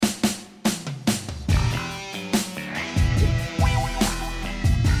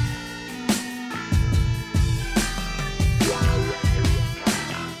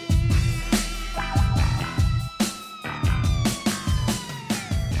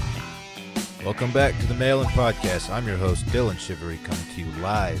Welcome back to the Mail-In Podcast. I'm your host, Dillon Shivery, coming to you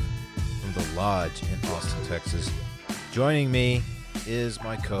live from the Lodge in Austin, Texas. Joining me is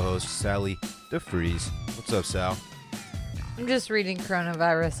my co-host, Sally DeFries. What's up, Sal? I'm just reading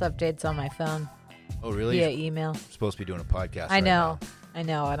coronavirus updates on my phone. Oh, really? Via email. You're supposed to be doing a podcast I know, right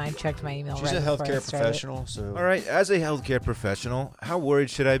and I checked my email. She's right a before I healthcare started. professional, so... All right, as a healthcare professional, how worried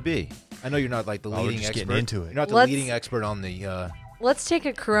should I be? I know you're not like the we're leading just expert. getting into it. You're not the Let's- leading expert on the... Let's take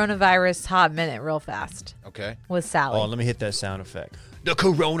a coronavirus hot minute real fast Okay. with Sally. Oh, let me hit that sound effect. The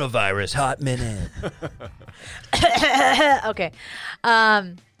coronavirus hot minute. Okay.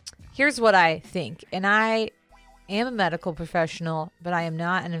 Here's what I think. And I am a medical professional, but I am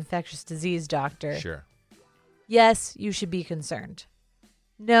not an infectious disease doctor. Sure. Yes, you should be concerned.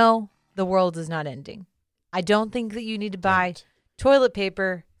 No, the world is not ending. I don't think that you need to buy toilet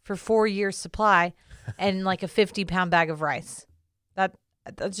paper for 4 years' supply and like a 50-pound bag of rice.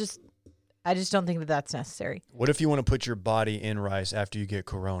 I just don't think that that's necessary. What if you want to put your body in rice after you get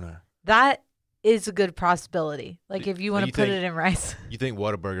corona? That is a good possibility. Like if you want to put it in rice. You think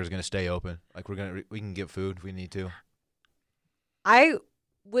Whataburger's going to stay open? Like we can get food if we need to? I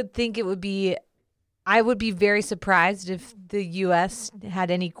would think I would be very surprised if the U.S. had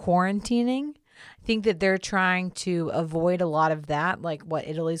any quarantining. I think that they're trying to avoid a lot of that, like what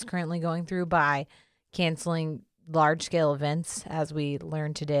Italy's currently going through by canceling large-scale events. As we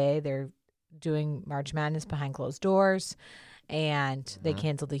learned today, they're doing March Madness behind closed doors, and they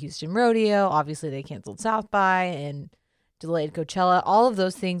canceled the Houston Rodeo. Obviously, they canceled South by and delayed Coachella. All of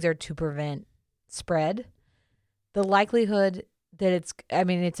those things are to prevent spread. The likelihood that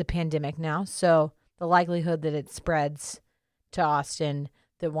it's a pandemic now, so the likelihood that it spreads to Austin,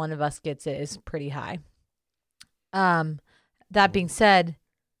 that one of us gets it, is pretty high. That being said,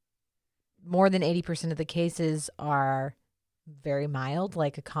 more than 80% of the cases are very mild,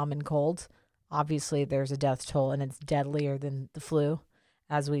 like a common cold. Obviously, there's a death toll, and it's deadlier than the flu,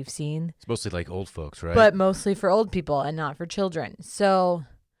 as we've seen. It's mostly like old folks, right? But mostly for old people and not for children. So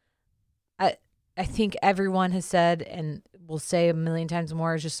I think everyone has said, and will say a million times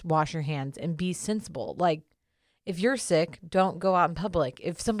more, is just wash your hands and be sensible. Like, if you're sick, don't go out in public.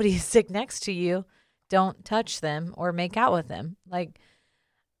 If somebody is sick next to you, don't touch them or make out with them. Like,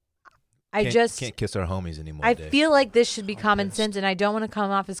 can't kiss our homies anymore. I Dave. feel like this should be common sense, and I don't want to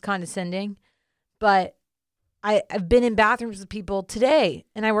come off as condescending, but I've been in bathrooms with people today,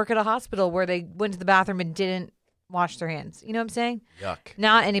 and I work at a hospital where they went to the bathroom and didn't wash their hands. You know what I'm saying? Yuck.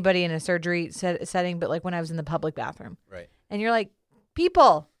 Not anybody in a surgery setting, but like when I was in the public bathroom. Right. And you're like,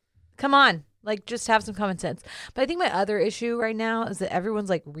 people, come on. Like, just have some common sense. But I think my other issue right now is that everyone's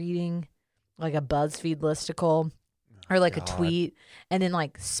like reading like a BuzzFeed listicle or like a tweet and then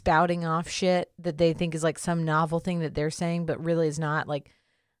like spouting off shit that they think is like some novel thing that they're saying, but really is not. Like,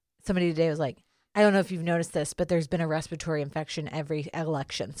 somebody today was like, I don't know if you've noticed this, but there's been a respiratory infection every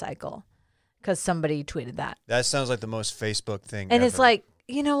election cycle because somebody tweeted that. That sounds like the most Facebook thing And ever. it's like,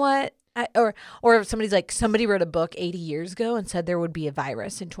 you know what? Or if somebody's like, somebody wrote a book 80 years ago and said there would be a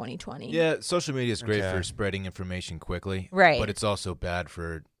virus in 2020. Yeah, social media is great for spreading information quickly. Right. But it's also bad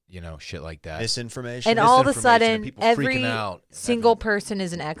for, shit like that. Misinformation. And all of a Misinformation and sudden, people every freaking out. single person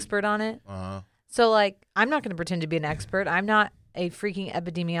is an expert on it. Uh-huh. So, like, I'm not going to pretend to be an expert. I'm not a freaking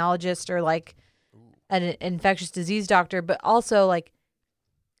epidemiologist or, like, an infectious disease doctor. But also, like,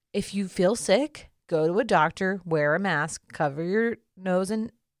 if you feel sick, go to a doctor, wear a mask, cover your nose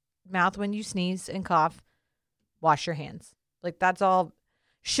and mouth when you sneeze and cough, wash your hands. Like, that's all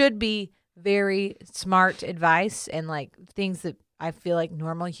should be very smart advice and, like, things that I feel like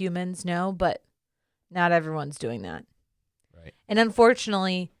normal humans know, but not everyone's doing that. Right. And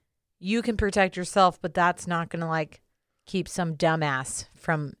unfortunately, you can protect yourself, but that's not going to like keep some dumbass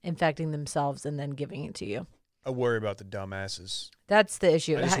from infecting themselves and then giving it to you. I worry about the dumbasses. That's the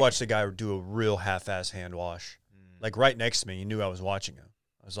issue. I just watched a guy do a real half-ass hand wash. Like right next to me, you knew I was watching him.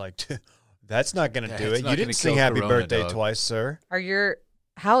 I was like, that's not going to do it. You didn't sing happy birthday twice, sir.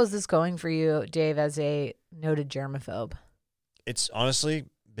 How is this going for you, Dave, as a noted germaphobe? It's honestly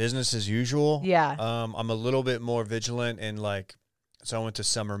business as usual. Yeah. I'm a little bit more vigilant and like, so I went to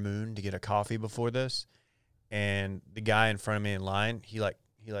Summer Moon to get a coffee before this, and the guy in front of me in line, he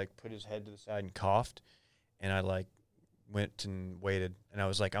put his head to the side and coughed, and I like went and waited, and I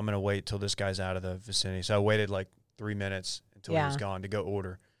was like, I'm gonna wait till this guy's out of the vicinity. So I waited like 3 minutes until he was gone to go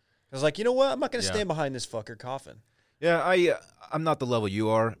order. I was like, you know what? I'm not gonna stand behind this fucker coughing. Yeah, I'm not the level you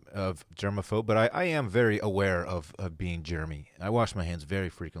are of germaphobe, but I am very aware of being germy. I wash my hands very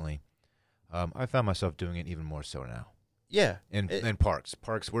frequently. I found myself doing it even more so now. Yeah. And parks.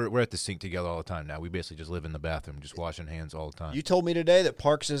 We're at the sink together all the time now. We basically just live in the bathroom, just washing hands all the time. You told me today that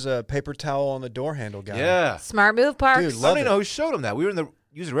Parks is a paper towel on the door handle guy. Yeah. Smart move, Parks. Dude, I love don't even it. know who showed him that. We were in the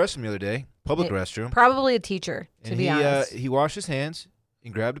used restroom the other day, public restroom. Probably a teacher, to And be honest. he washed his hands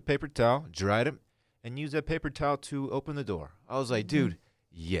and grabbed a paper towel, dried him, and used that paper towel to open the door. I was like, dude,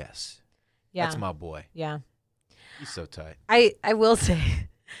 yes. Yeah. That's my boy. Yeah. He's so tight. I will say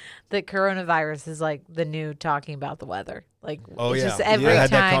that coronavirus is like the new talking about the weather. Like, Oh, it's yeah. just every I had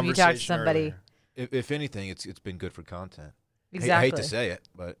that time you talk to conversation somebody. earlier. If anything, it's been good for content. Exactly. I hate to say it,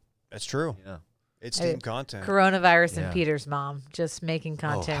 but That's true. you know. It's team content. Coronavirus Yeah. and Peter's mom just making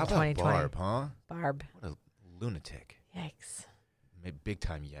content how about 2020. Barb, huh? Barb. What a lunatic. Yikes. Big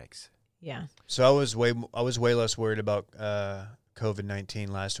time yikes. Yeah. So I was way less worried about COVID-19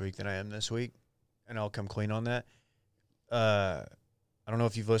 last week than I am this week, and I'll come clean on that. I don't know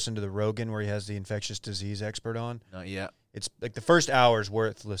if you've listened to the Rogan where he has the infectious disease expert on. Not yet. It's like the first hour is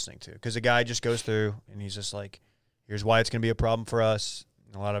worth listening to because the guy just goes through and he's just like, here's why it's going to be a problem for us.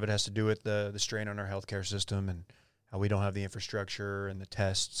 And a lot of it has to do with the strain on our healthcare system and how we don't have the infrastructure and the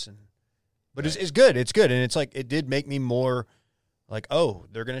tests. But Right. it's good. It's good. And it's like, it did make me more like, oh,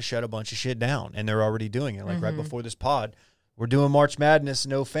 they're going to shut a bunch of shit down. And they're already doing it. Like right before this pod, we're doing March Madness,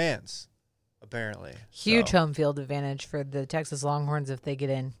 no fans, apparently. Huge So, home field advantage for the Texas Longhorns if they get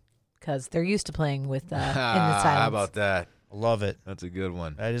in because they're used to playing with in the silence. How about that? I love it. That's a good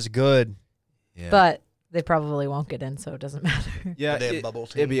one. That is good. Yeah. But they probably won't get in, so it doesn't matter. yeah, They have bubble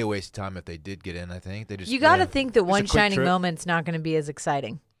team. it'd be a waste of time if they did get in, I think. They just You got to yeah. think that Just a one quick shining trip. moment's not going to be as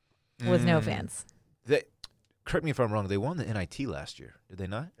exciting with no Mm. fans. Correct me if I'm wrong. They won the NIT last year, did they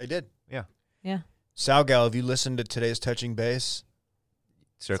not? They did. Yeah. Yeah. Salgal, have you listened to today's Touching Base?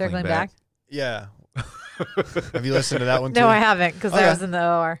 Circling back. Yeah. Have you listened to that one too? No, I haven't because I Okay. was in the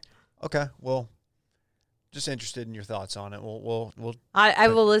OR. Okay. Well, just interested in your thoughts on it. We'll I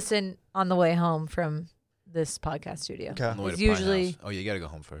will listen on the way home from this podcast studio. okay. On the way It's to Pine usually- House. Oh, you got to go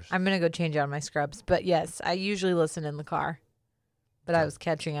home first. I'm going to go change out my scrubs. But yes, I usually listen in the car. But I Okay. was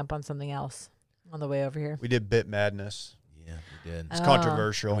catching up on something else on the way over here. We did Bit Madness. Yeah, we did. It's Oh.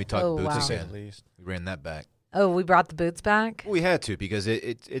 controversial. And we talked Oh, boots wow. to say again. the least. We ran that back. Oh, we brought the boots back? Well, we had to because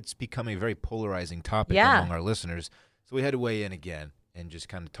it's become a very polarizing topic Yeah. among our listeners. So we had to weigh in again and just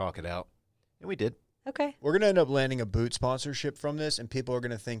kind of talk it out. And we did. Okay. We're gonna end up landing a boot sponsorship from this, and people are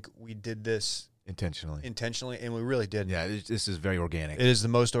gonna think we did this Intentionally. intentionally, and we really didn't. Yeah, this is very organic. It is the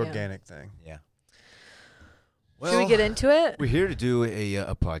most organic thing. Yeah. Should we get into it? We're here to do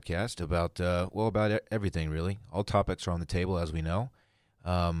a podcast about everything really. All topics are on the table, as we know.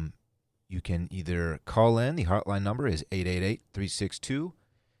 You can either call in. The hotline number is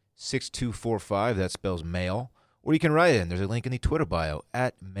 888-362-6245. That spells mail. Or you can write in. There's a link in the Twitter bio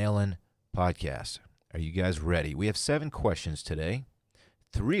at Mailin Podcast. Are you guys ready? We have 7 questions today,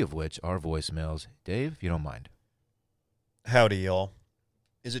 3 of which are voicemails. Dave, if you don't mind. Howdy, y'all.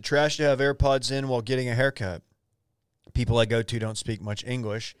 Is it trash to have AirPods in while getting a haircut? People I go to don't speak much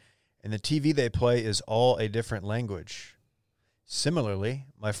English, and the TV they play is all a different language. Similarly,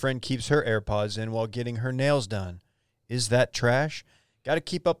 my friend keeps her AirPods in while getting her nails done. Is that trash? Got to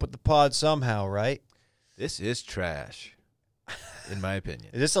keep up with the pod somehow, right? This is trash, in my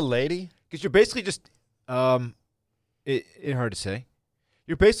opinion. Is this a lady? Because you're basically just, it's hard to say.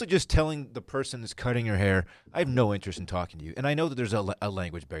 You're basically just telling the person that's cutting your hair, I have no interest in talking to you. And I know that there's a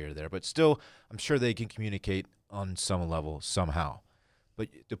language barrier there, but still, I'm sure they can communicate on some level somehow. But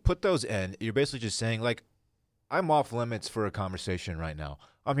to put those in, you're basically just saying, like, I'm off limits for a conversation right now.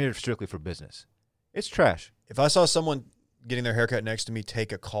 I'm here strictly for business. It's trash. If I saw someone getting their haircut next to me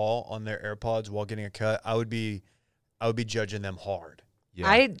take a call on their AirPods while getting a cut, I would be judging them hard. Yeah.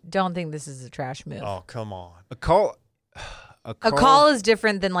 I don't think this is a trash move. Oh, come on. A call. A call is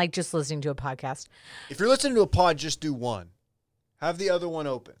different than like just listening to a podcast. If you're listening to a pod, just do one. Have the other one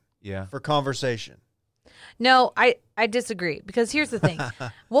open Yeah. for conversation. No, I disagree because here's the thing.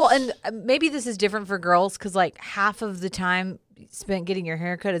 Well, and maybe this is different for girls because like half of the time spent getting your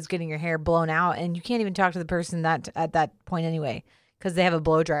hair cut is getting your hair blown out, and you can't even talk to the person that at that point anyway because they have a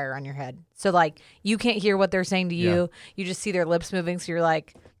blow dryer on your head. So like you can't hear what they're saying to you. Yeah. You just see their lips moving. So you're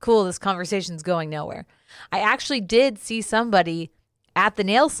like, cool, this conversation's going nowhere. I actually did see somebody at the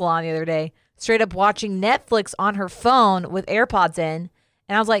nail salon the other day straight up watching Netflix on her phone with AirPods in,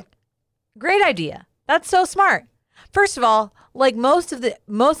 and I was like, great idea. That's so smart. First of all, like most of the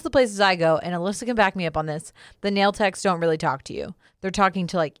places I go, and Alyssa can back me up on this, the nail techs don't really talk to you. They're talking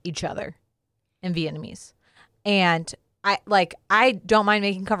to like each other in Vietnamese. And I don't mind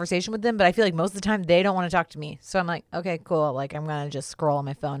making conversation with them, but I feel like most of the time they don't want to talk to me. So I'm like, okay, cool. Like I'm gonna just scroll on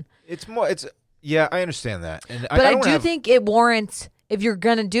my phone. It's more. Yeah, I understand that. But I do think it warrants, if you're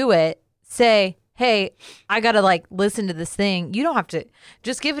going to do it, say, hey, I got to like listen to this thing. You don't have to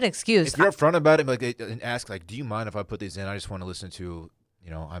just give an excuse. If you're upfront about it, like, and ask, like, do you mind if I put these in? I just want to listen to,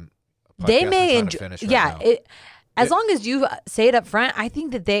 I'm a podcast they may I'm trying to finish right now. As long as you say it up front, I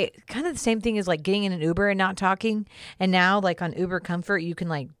think that they kind of the same thing as like getting in an Uber and not talking. And now like on Uber Comfort, you can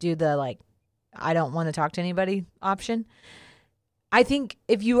like do the like, I don't want to talk to anybody option. I think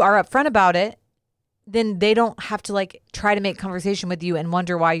if you are upfront about it, then they don't have to like try to make conversation with you and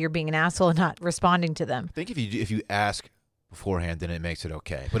wonder why you're being an asshole and not responding to them. I think if you ask beforehand, then it makes it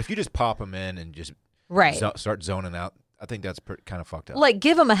okay. But if you just pop them in and just start zoning out, I think that's kind of fucked up. Like,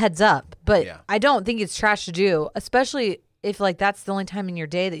 give them a heads up, but I don't think it's trash to do, especially if like that's the only time in your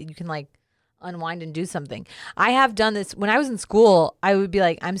day that you can like unwind and do something. I have done this when I was in school. I would be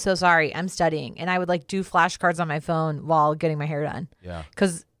like, I'm so sorry, I'm studying, and I would like do flashcards on my phone while getting my hair done. Yeah,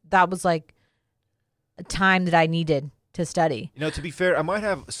 because that was like a time that I needed to study. To be fair, I might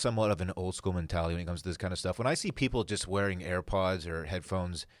have somewhat of an old school mentality when it comes to this kind of stuff. When I see people just wearing AirPods or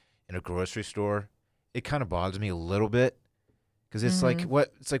headphones in a grocery store, it kind of bothers me a little bit because it's like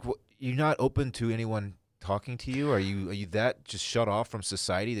what you're not open to anyone talking to you. Are you that just shut off from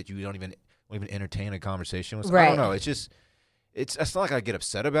society that you don't even entertain a conversation with? Right. I don't know. It's not like I get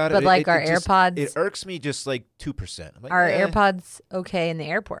upset about it. But like our AirPods, AirPods, it irks me just like 2%. Like, are AirPods okay in the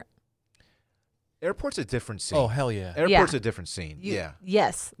airport? Airport's a different scene. Oh hell yeah! Airport's a different scene.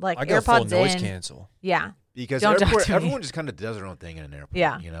 Yes, like I got AirPods full noise in. cancel. Yeah. Because everyone just kind of does their own thing in an airport.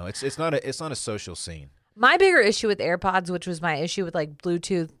 Yeah. It's not a social scene. My bigger issue with AirPods, which was my issue with like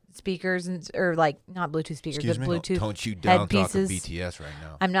Bluetooth speakers or like not Bluetooth speakers, but Bluetooth Don't you down talk of headpieces. BTS right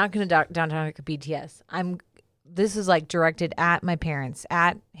now. I'm not going to down talk of BTS. This is like directed at my parents,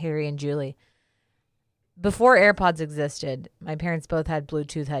 at Harry and Julie. Before AirPods existed, my parents both had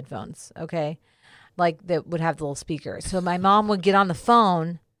Bluetooth headphones. Okay, like that would have the little speaker. So my mom would get on the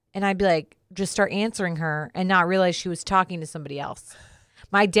phone, and I'd be like, just start answering her and not realize she was talking to somebody else.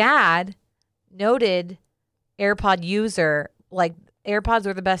 My dad, noted AirPod user, like AirPods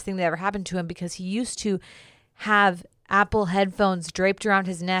were the best thing that ever happened to him because he used to have Apple headphones draped around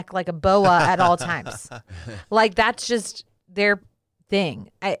his neck like a boa at all times. Like that's just their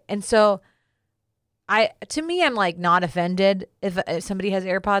thing. To me, I'm like not offended if somebody has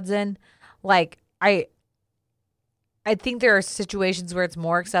AirPods in. Like I think there are situations where it's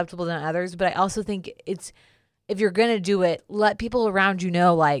more acceptable than others, but I also think if you're going to do it, let people around you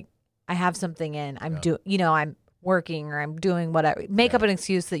know, like, I have something in, I'm I'm working or I'm doing whatever. Make up an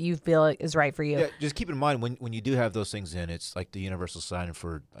excuse that you feel is right for you. Yeah, just keep in mind when you do have those things in, it's like the universal sign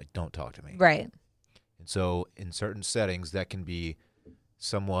for like, don't talk to me. Right. And so in certain settings, that can be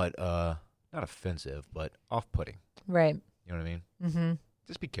somewhat, not offensive, but off-putting. Right. You know what I mean? Mm-hmm.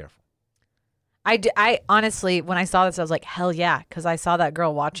 Just be careful. I honestly, when I saw this, I was like, hell yeah. Because I saw that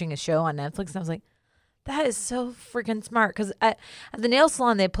girl watching a show on Netflix and I was like, that is so freaking smart. Because at the nail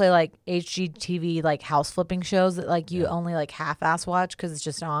salon, they play like HGTV, like house flipping shows that like you only like half-ass watch because it's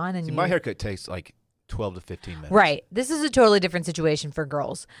just on. And my haircut takes like 12 to 15 minutes. Right. This is a totally different situation for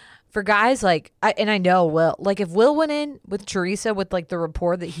girls. For guys, like, I know Will, like if Will went in with Teresa with like the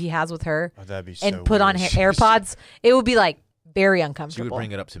rapport that he has with her that'd be so and put on weird. AirPods, it would be like very She uncomfortable. would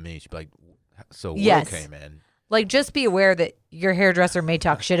bring it up to me. She'd be like, so Yes. okay, man. Like, just be aware that your hairdresser may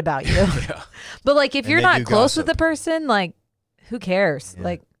talk shit about you. Yeah. But like, if And you're they not do close gossip. with the person, like, who cares? Yeah.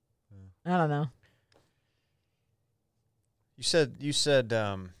 Like, I don't know. You said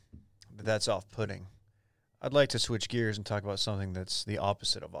that's off-putting. I'd like to switch gears and talk about something that's the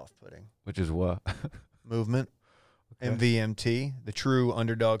opposite of off-putting. Which is what? Movement. Okay. MVMT, the true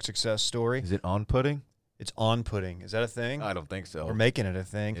underdog success story. Is it on pudding? It's on-putting. Is that a thing? I don't think so. We're making it a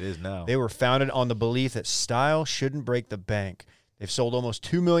thing. It is now. They were founded on the belief that style shouldn't break the bank. They've sold almost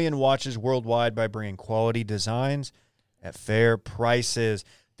 2 million watches worldwide by bringing quality designs at fair prices.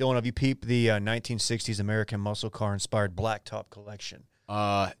 Dylan, have you peeped the 1960s American muscle car inspired blacktop collection?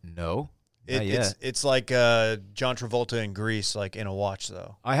 No. Not yet. It's like John Travolta in Grease, like in a watch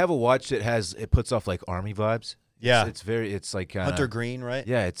though. I have a watch that it puts off like army vibes. Yeah, it's like Hunter Green, right?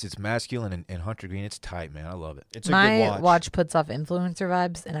 Yeah, it's masculine and Hunter Green. It's tight, man. I love it. It's a My good watch. puts off influencer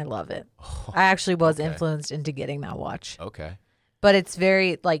vibes, and I love it. I actually was Okay. influenced into getting that watch. Okay. But it's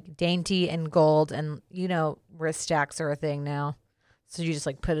very like dainty and gold, and wrist stacks are a thing now. So you just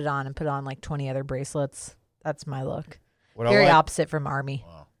like put it on and put on like 20 other bracelets. That's my look. What Very I like, opposite from Army.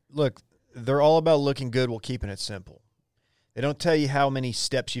 Wow. look, they're all about looking good while keeping it simple. They don't tell you how many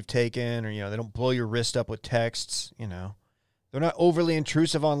steps you've taken, or they don't blow your wrist up with texts. They're not overly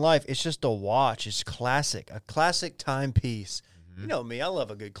intrusive on life. It's just a watch. It's classic, a classic timepiece You know me. I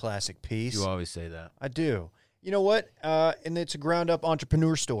love a good classic piece. You always say that. I do. You know what? And it's a ground-up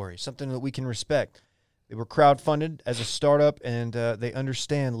entrepreneur story, something that we can respect. They were crowdfunded as a startup, and they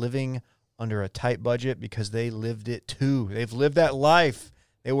understand living under a tight budget because they lived it too. They've lived that life.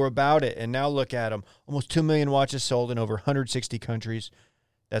 They were about it, and now look at them. Almost 2 million watches sold in over 160 countries.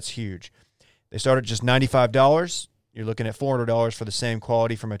 That's huge. They started just $95. You're looking at $400 for the same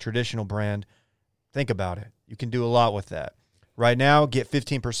quality from a traditional brand. Think about it. You can do a lot with that. Right now, get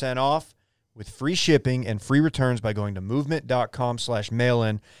 15% off with free shipping and free returns by going to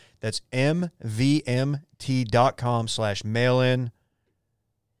movement.com/mailin. That's MVMT.com/mailin.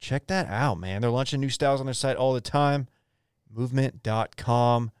 Check that out, man. They're launching new styles on their site all the time.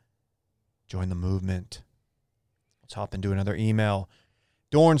 Movement.com. Join the movement. Let's hop into another email.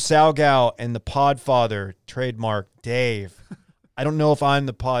 Dorn Salgow and the Podfather, trademark Dave. I don't know if I'm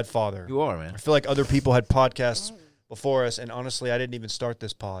the Podfather. You are, man. I feel like other people had podcasts before us, and honestly, I didn't even start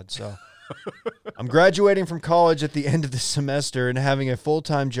this pod, so I'm graduating from college at the end of the semester and have a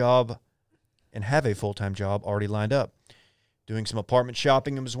full-time job already lined up. Doing some apartment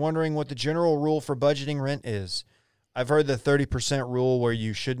shopping and was wondering what the general rule for budgeting rent is. I've heard the 30% rule where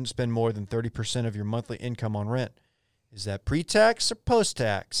you shouldn't spend more than 30% of your monthly income on rent. Is that pre-tax or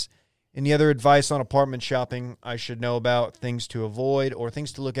post-tax? Any other advice on apartment shopping I should know about, things to avoid or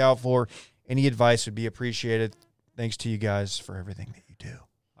things to look out for? Any advice would be appreciated. Thanks to you guys for everything that you do.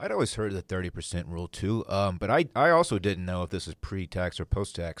 I'd always heard the 30% rule too, but I also didn't know if this is pre-tax or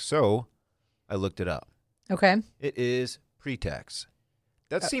post-tax, so I looked it up. Okay. It is pre-tax.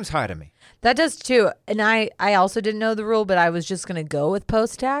 That seems high to me. That does too. And I also didn't know the rule, but I was just going to go with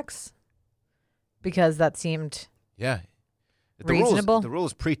post-tax because that seemed reasonable. The rule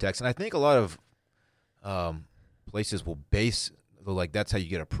is pre-tax, and I think a lot of places will base like that's how you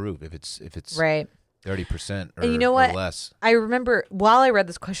get approved if it's right 30% or, and you know what? Or less. I remember while I read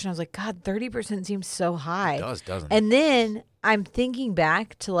this question, I was like, God, 30% seems so high. It does, doesn't it? And then I'm thinking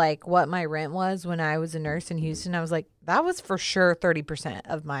back to like what my rent was when I was a nurse in Houston. I was like, that was for sure 30%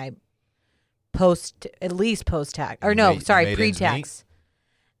 of my at least post-tax. Or no, sorry, pre-tax.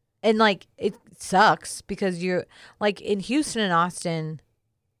 And like it sucks because you're like in Houston and Austin,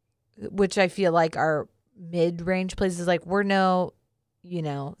 which I feel like are mid-range places, like we're no,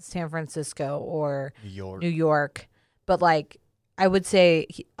 San Francisco or New York. But like I would say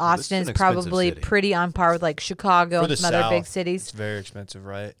Austin is probably pretty on par with like Chicago and some other big cities. It's very expensive,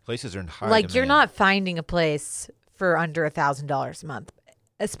 right? Places are in high like demand. You're not finding a place for under $1,000 a month,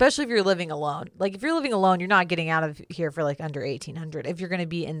 especially if you're living alone. Like if you're living alone, you're not getting out of here for like under $1,800 if you're going to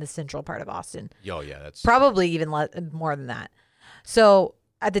be in the central part of Austin. Oh yeah, that's probably even more than that. So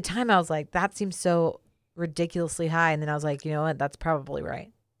at the time I was like, that seems so ridiculously high, and then I was like, you know what, that's probably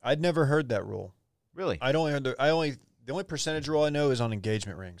right. I'd never heard that rule. Really? The only percentage rule I know is on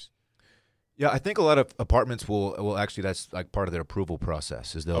engagement rings. Yeah, I think a lot of apartments will actually, that's like part of their approval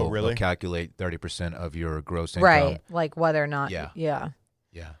process is they'll calculate 30% of your gross income. Right, like whether or not. Yeah.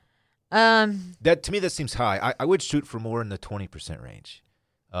 That to me that seems high. I would shoot for more in the 20% range,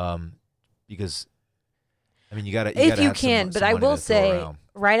 because I mean you got to if you can. But I will say,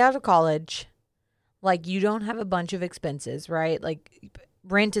 right out of college, like you don't have a bunch of expenses, right? Like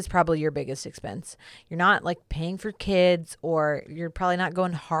rent is probably your biggest expense. You're not like paying for kids, or you're probably not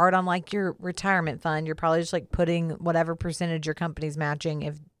going hard on like your retirement fund. You're probably just like putting whatever percentage your company's matching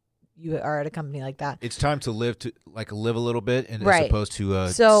if you are at a company like that. It's time to live a little bit, and right. as opposed to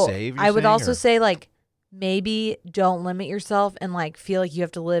so save. I would also say like maybe don't limit yourself and like feel like you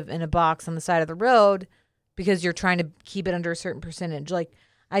have to live in a box on the side of the road because you're trying to keep it under a certain percentage. Like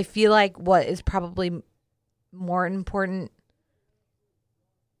I feel like what is probably more important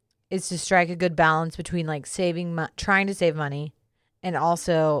is to strike a good balance between like trying to save money and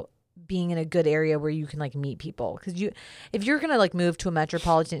also being in a good area where you can like meet people. Because if you're gonna like move to a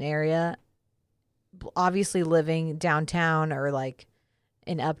metropolitan area, obviously living downtown or like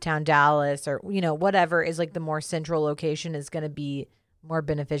in uptown Dallas or whatever is like the more central location is gonna be more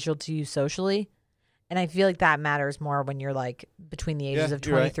beneficial to you socially. And I feel like that matters more when you're like between the ages of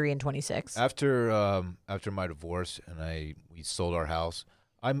 23 and 26. After my divorce and we sold our house,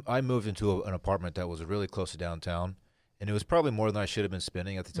 I moved into an apartment that was really close to downtown, and it was probably more than I should have been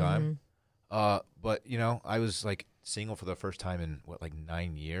spending at the time. But I was like single for the first time in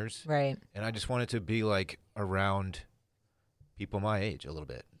 9 years, right? And I just wanted to be like around people my age a little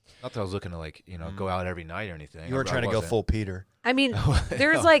bit. Not that I was looking to go out every night or anything. You were trying to go full Peter. I mean,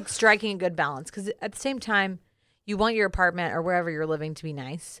 there's like striking a good balance because at the same time, you want your apartment or wherever you're living to be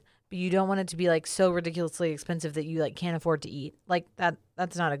nice, but you don't want it to be like so ridiculously expensive that you like can't afford to eat. Like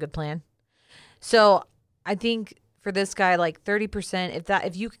that's not a good plan. So I think for this guy, like 30%.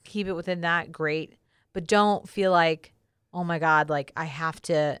 If you can keep it within that, great. But don't feel like, oh my God, like I have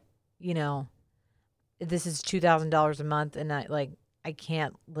to, this is $2,000 a month, and I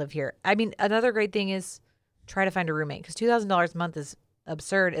can't live here. I mean, another great thing is try to find a roommate, because $2,000 a month is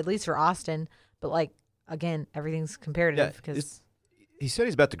absurd, at least for Austin. But like again, everything's comparative because. He said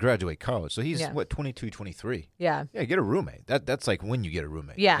he's about to graduate college, so he's, 22, 23? Yeah. Yeah, get a roommate. That's like when you get a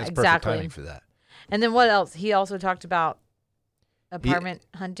roommate. Yeah, that's exactly. perfect timing for that. And then what else? He also talked about apartment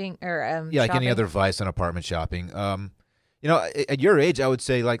hunting or like shopping. any other advice on apartment shopping. At your age, I would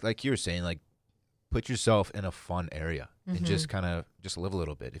say like you were saying, like put yourself in a fun area and just kind of just live a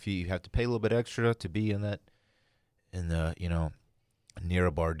little bit. If you have to pay a little bit extra to be in the near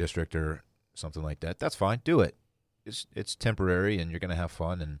a bar district or something like that, that's fine. Do it. It's temporary, and you're gonna have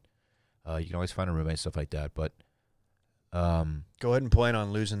fun, and you can always find a roommate, stuff like that. But go ahead and plan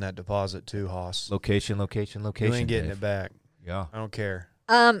on losing that deposit too, Hoss. Location. You ain't getting it back. Yeah, I don't care.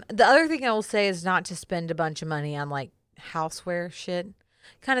 The other thing I will say is not to spend a bunch of money on like houseware shit.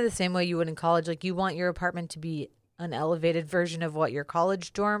 Kind of the same way you would in college. Like you want your apartment to be an elevated version of what your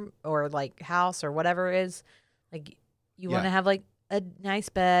college dorm or like house or whatever is. Like you want to have like a nice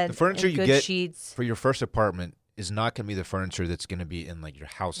bed, the furniture and you good get sheets for your first apartment is not going to be the furniture that's going to be in like your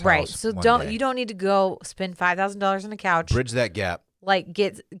house. Right. So you don't need to go spend $5,000 on a couch. Bridge that gap. Like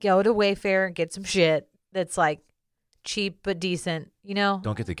go to Wayfair, get some shit that's like cheap but decent,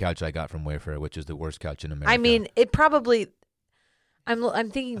 Don't get the couch I got from Wayfair, which is the worst couch in America. I mean, it probably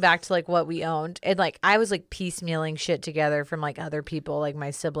I'm thinking back to like what we owned, and like I was like piecemealing shit together from like other people, like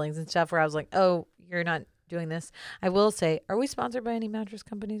my siblings and stuff, where I was like, "Oh, you're not doing this." I will say, are we sponsored by any mattress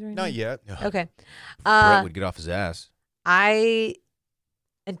companies right now? Not yet. Okay. Brett would get off his ass.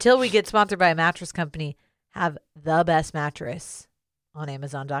 Until we get sponsored by a mattress company, have the best mattress on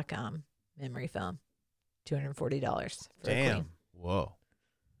Amazon.com. Memory foam, $240 for a queen. Whoa.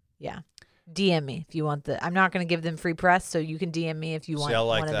 Yeah. DM me if you want I'm not going to give them free press, so you can DM me if you want. See, I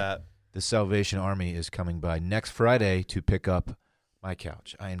like that. The Salvation Army is coming by next Friday to pick up my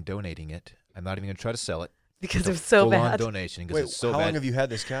couch. I am donating it. I'm not even going to try to sell it. Because it was so bad. Full-on donation. Wait, it's so how bad. long have you had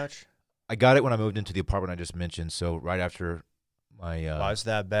this couch? I got it when I moved into the apartment I just mentioned, so right after my... Why is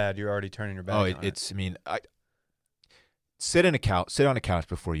that bad? You're already turning your back on it. Sit on a couch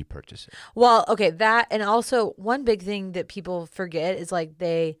before you purchase it. Well, okay, that, and also one big thing that people forget is like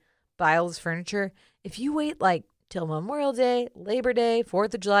they buy all this furniture. If you wait like till Memorial Day, Labor Day,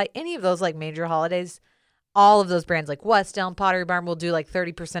 4th of July, any of those like major holidays, all of those brands like West Elm, Pottery Barn will do like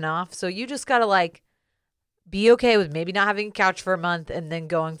 30% off. So you just got to like be okay with maybe not having a couch for a month and then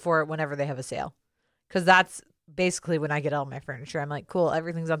going for it whenever they have a sale. Because that's basically when I get all my furniture. I'm like, cool,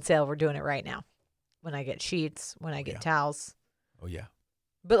 everything's on sale. We're doing it right now. When I get sheets, when I get towels. Oh, yeah.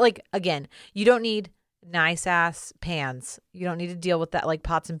 But like, again, you don't need nice ass pans. You don't need to deal with that like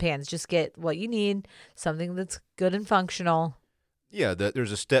pots and pans. Just get what you need, something that's good and functional. Yeah,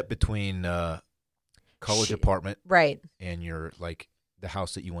 there's a step between college apartment and your like the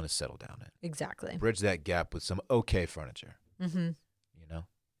house that you want to settle down in. Exactly. Bridge that gap with some okay furniture. Mm-hmm.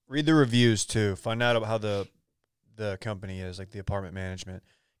 Read the reviews too. Find out about how the company is, like the apartment management,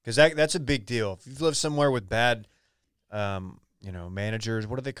 because that's a big deal. If you've lived somewhere with bad, managers,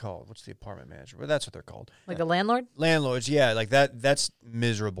 what are they called? What's the apartment manager? Well, that's what they're called. Like a landlord? Landlords, yeah. Like that's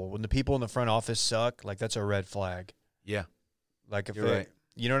miserable. When the people in the front office suck, like that's a red flag. Yeah. Like if You're right.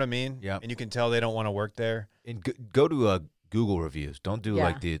 You know what I mean? Yeah. And you can tell they don't want to work there. And go to Google reviews. Don't do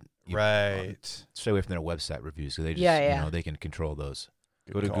like right. Stay away from their website reviews, so they just they can control those.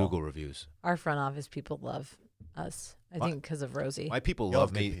 Go to Google reviews. Our front office people love us. I think because of Rosie. My people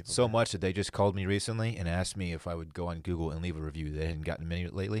love me so much that they just called me recently and asked me if I would go on Google and leave a review. They hadn't gotten many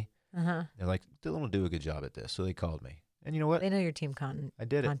lately. Uh-huh. They're like, Dillon will do a good job at this. So they called me. And you know what? They know your team content. I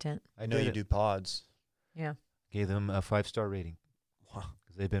did content. I know you do pods. Yeah. Gave them a 5-star rating. Wow.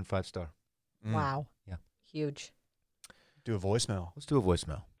 Because they've been 5-star. Wow. Yeah. Huge. Do a voicemail. Let's do a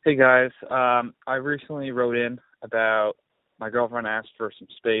voicemail. Hey, guys. I recently wrote in about my girlfriend asked for some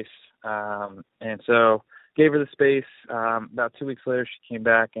space. And so gave her the space. About 2 weeks later, she came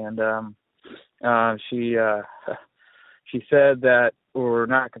back and she said that we're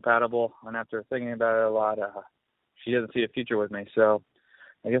not compatible. And after thinking about it a lot, she doesn't see a future with me. So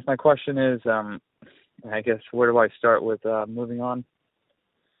I guess my question is, where do I start with moving on?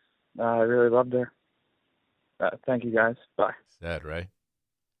 I really loved her. Thank you, guys. Bye. Sad, right?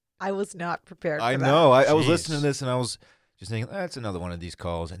 I was not prepared for I that. know. I was listening to this, and I was just thinking, that's another one of these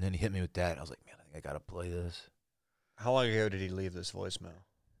calls. And then he hit me with that. And I was like, man, I think I got to play this. How long ago did he leave this voicemail?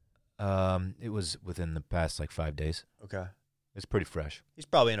 It was within the past, 5 days. Okay. It's pretty fresh. He's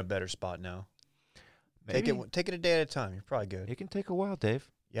probably in a better spot now. Take it a day at a time. You're probably good. It can take a while, Dave.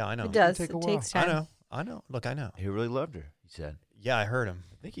 Yeah, I know. It does. take a It while. takes time. I know. Look, I know. He really loved her, he said. Yeah, I heard him.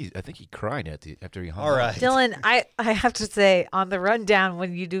 I think he cried after he hung All up. right. Dylan, I have to say, on the rundown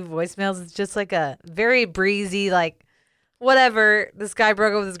when you do voicemails, it's just like a very breezy, like, whatever. This guy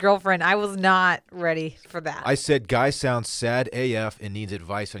broke up with his girlfriend. I was not ready for that. I said, guy sounds sad AF and needs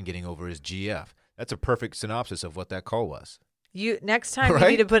advice on getting over his GF. That's a perfect synopsis of what that call was. Next time Right? you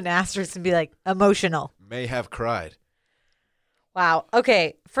need to put an asterisk and be like, emotional. May have cried. Wow.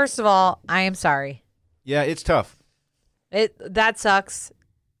 Okay. First of all, I am sorry. Yeah, it's tough. That sucks.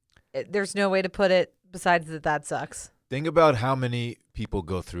 There's no way to put it besides that sucks. Think about how many people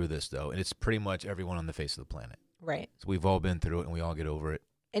go through this, though, and it's pretty much everyone on the face of the planet. Right. So we've all been through it, and we all get over it.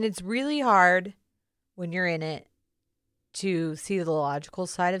 And it's really hard when you're in it to see the logical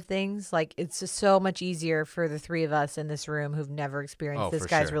side of things. Like, it's just so much easier for the three of us in this room who've never experienced this for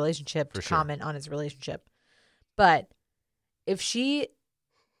guy's sure. relationship to For sure. comment on his relationship. But if she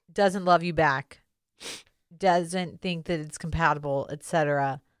doesn't love you back, doesn't think that it's compatible,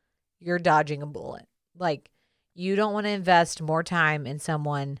 etc., you're dodging a bullet. Like, you don't want to invest more time in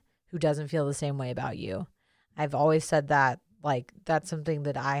someone who doesn't feel the same way about you. I've always said that. Like, that's something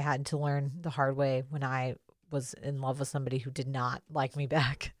that I had to learn the hard way when I was in love with somebody who did not like me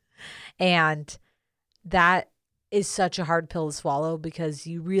back. And that is such a hard pill to swallow, because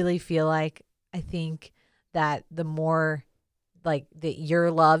you really feel like, I think that the more like that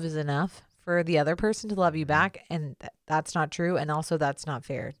your love is enough for the other person to love you back, and that's not true, and also that's not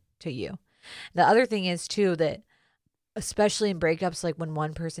fair to you. The other thing is too that, especially in breakups, like when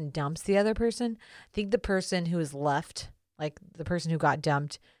one person dumps the other person, I think the person who is left, like the person who got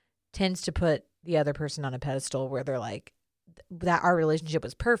dumped, tends to put the other person on a pedestal where they're like, that our relationship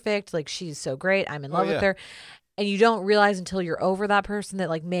was perfect, like she's so great, I'm in love with her. And you don't realize until you're over that person that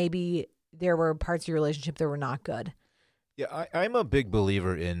like maybe there were parts of your relationship that were not good. Yeah, I'm a big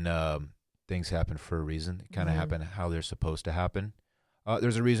believer in things happen for a reason. It kind of happen how they're supposed to happen.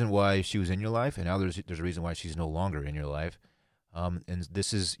 There's a reason why she was in your life, and now there's a reason why she's no longer in your life. And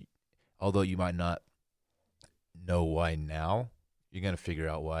this is, although you might not know why now, you're gonna figure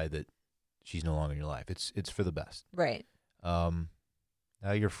out why that she's no longer in your life. It's for the best. Right.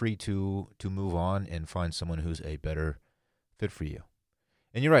 Now you're free to move on and find someone who's a better fit for you.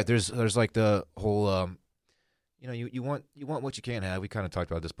 And you're right. There's like the whole you want what you can't have. We kind of talked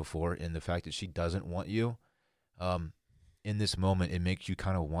about this before, and the fact that she doesn't want you. In this moment, it makes you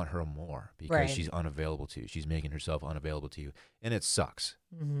kind of want her more because she's unavailable to you. She's making herself unavailable to you, and it sucks.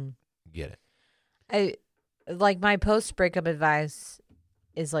 Mm-hmm. Get it? I like my post breakup advice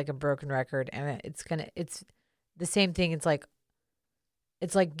is like a broken record, and it's the same thing. It's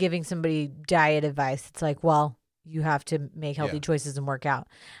like giving somebody diet advice. It's like, well, you have to make healthy choices and work out.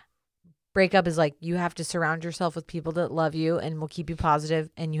 Breakup is like, you have to surround yourself with people that love you and will keep you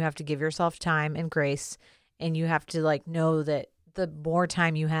positive, and you have to give yourself time and grace. And you have to like know that the more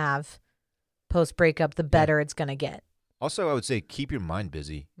time you have post breakup, the better it's going to get. Also, I would say keep your mind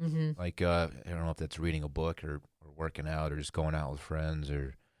busy. Mm-hmm. Like, I don't know if that's reading a book or working out or just going out with friends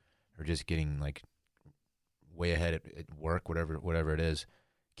or just getting like way ahead at work, whatever it is.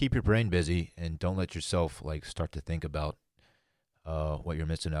 Keep your brain busy and don't let yourself like start to think about what you're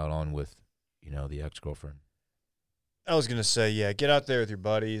missing out on with, the ex-girlfriend. I was going to say, yeah, get out there with your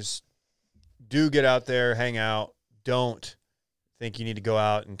buddies. Do get out there, hang out. Don't think you need to go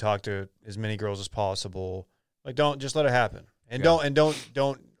out and talk to as many girls as possible. Like, don't just let it happen. And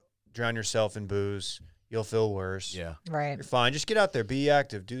don't drown yourself in booze. You'll feel worse. Yeah. Right. You're fine. Just get out there, be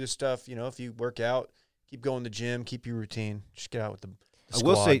active, do the stuff. If you work out, keep going to the gym, keep your routine. Just get out with the squad. I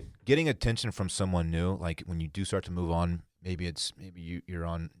will say, getting attention from someone new, like when you do start to move on, maybe you're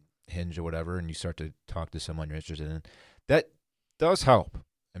on Hinge or whatever, and you start to talk to someone you're interested in. That does help.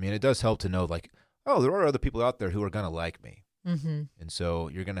 I mean, it does help to know, like, oh, there are other people out there who are going to like me. Mm-hmm. And so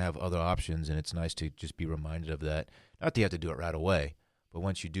you're going to have other options, and it's nice to just be reminded of that. Not that you have to do it right away, but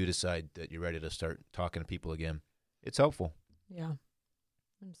once you do decide that you're ready to start talking to people again, it's helpful. Yeah.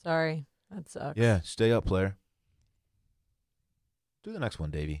 I'm sorry. That sucks. Yeah, stay up, player. Do the next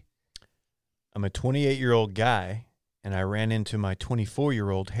one, Davey. I'm a 28-year-old guy, and I ran into my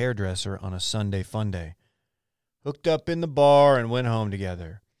 24-year-old hairdresser on a Sunday fun day. Hooked up in the bar and went home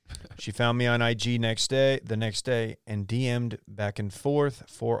together. She found me on IG the next day, and DM'd back and forth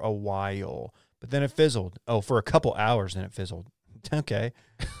for a while. But then it fizzled. Oh, for a couple hours, then it fizzled. Okay.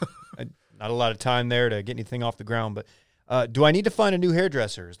 Not a lot of time there to get anything off the ground. But do I need to find a new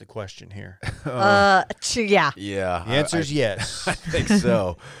hairdresser is the question here. Yeah. Yeah. The answer is yes. I think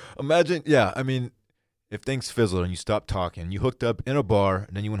so. Imagine, I mean, if things fizzled and you stopped talking, you hooked up in a bar,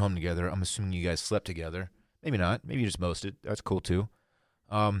 and then you went home together. I'm assuming you guys slept together. Maybe not. Maybe you just mosted. That's cool too.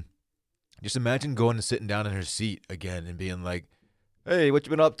 Just imagine going and sitting down in her seat again and being like, "Hey, what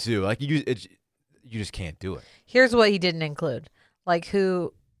you been up to?" Like you just can't do it. Here's what he didn't include: like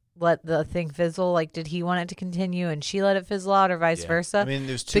who let the thing fizzle. Like, did he want it to continue and she let it fizzle out, or vice versa? I mean,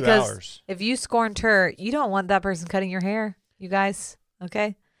 there's 2 because hours. if you scorned her, you don't want that person cutting your hair. You guys,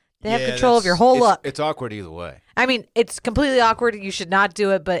 okay? They have control of your whole look. It's awkward either way. I mean, it's completely awkward. You should not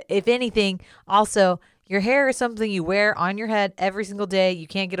do it. But if anything, also, your hair is something you wear on your head every single day. You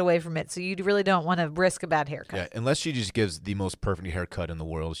can't get away from it. So you really don't want to risk a bad haircut. Yeah, unless she just gives the most perfect haircut in the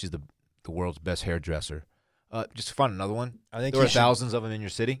world. She's the world's best hairdresser. Just find another one. I think there are thousands of them in your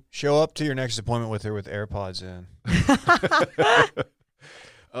city. Show up to your next appointment with her with AirPods in.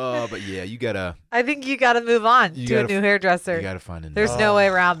 But yeah, you gotta. I think you got to move on to a new hairdresser. You gotta find a new. There's no way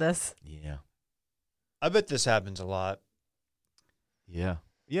around this. Yeah. I bet this happens a lot. Yeah.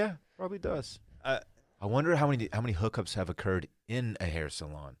 Yeah, probably does. I wonder how many hookups have occurred in a hair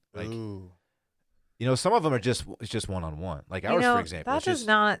salon. Like, ooh. You know, some of them are just one-on-one. Like ours, for example. That does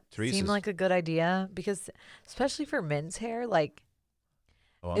not Teresa's. seem like a good idea because, especially for men's hair, like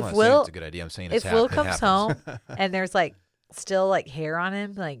I'm if not Will, saying it's a good idea. I'm saying if Will comes home and there's like still like hair on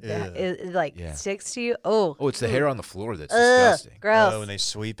him, like that, it like sticks to you. Oh, it's the hair on the floor that's disgusting. Gross. Oh, when they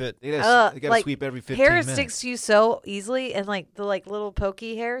sweep it. They gotta like, sweep every 15 hair minutes. sticks to you so easily, and like the like little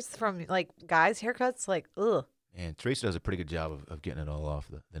pokey hairs from like guys' haircuts, like ugh. And Teresa does a pretty good job of getting it all off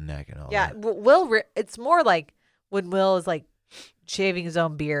the neck and all Yeah, that. Will. It's more like when Will is like shaving his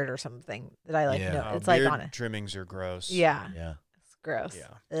own beard or something that I like. Yeah. No, Oh, it's like beard on it. trimmings are gross. Yeah, Yeah. it's gross.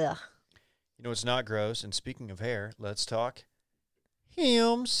 Yeah. Ugh. You know, it's not gross. And speaking of hair, let's talk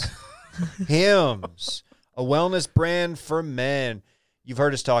Hims. Hims, a wellness brand for men. You've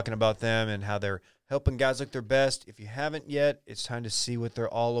heard us talking about them and how they're helping guys look their best. If you haven't yet, it's time to see what they're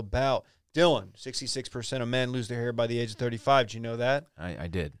all about. Dillon, 66% of men lose their hair by the age of 35. Did you know that? I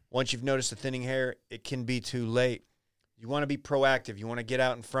did. Once you've noticed the thinning hair, it can be too late. You want to be proactive. You want to get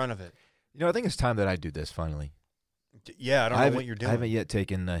out in front of it. You know, I think it's time that I do this finally. Yeah, I don't know what you're doing. I haven't yet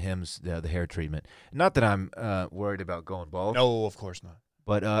taken Hims the hair treatment. Not that I'm worried about going bald. No, of course not.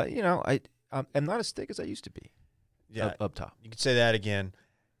 But you know, I'm not as thick as I used to be. Yeah, up top. You could say that again.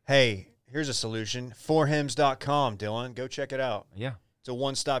 Hey, here's a solution. 4hims.com, Dillon. Go check it out. Yeah. It's a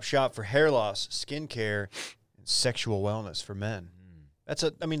one-stop shop for hair loss, skincare, and sexual wellness for men.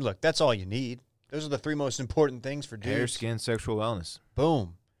 Look, that's all you need. Those are the 3 most important things for dudes. Hair, skin, sexual wellness.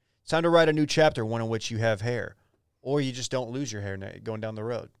 Boom. It's time to write a new chapter, one in which you have hair. Or you just don't lose your hair going down the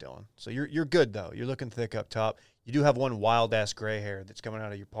road, Dillon. So you're good, though. You're looking thick up top. You do have one wild-ass gray hair that's coming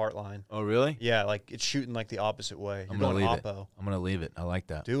out of your part line. Oh, really? Yeah, like it's shooting like the opposite way. I'm You're going to leave oppo. it. I'm going to leave it. I like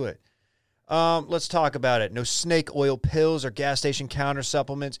that. Do it. Let's talk about it. No snake oil pills or gas station counter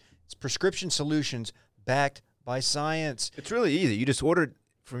supplements. It's prescription solutions backed by science. It's really easy. You just order it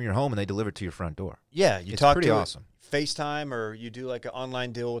from your home and they deliver it to your front door. Yeah, you It's talk pretty to awesome. FaceTime, or you do like an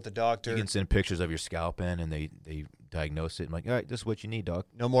online deal with the doctor. You can send pictures of your scalp in and they diagnose it. I'm like, all right, this is what you need, dog.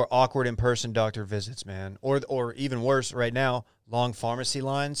 No more awkward in-person doctor visits, man. Or even worse, right now, long pharmacy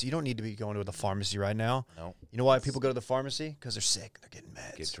lines. You don't need to be going to the pharmacy right now. No. You know why people go to the pharmacy? Because they're sick. They're getting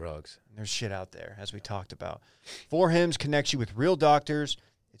meds. Get drugs. And there's shit out there, as we talked about. 4Hims connects you with real doctors.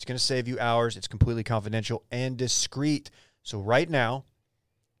 It's going to save you hours. It's completely confidential and discreet. So right now,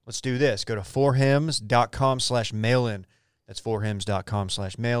 let's do this. Go to 4hims.com/mailin. That's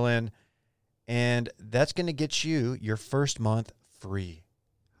 4hims.com/mailin. And that's going to get you your first month free.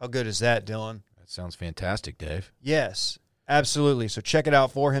 How good is that, Dillon? That sounds fantastic, Dave. Yes, absolutely. So check it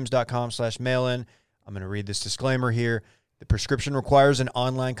out, 4hims.com/mailin. I'm going to read this disclaimer here. The prescription requires an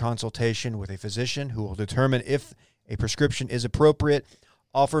online consultation with a physician who will determine if a prescription is appropriate.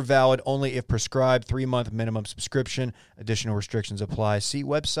 Offer valid only if prescribed. 3-month minimum subscription. Additional restrictions apply. See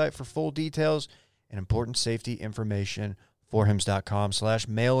website for full details and important safety information.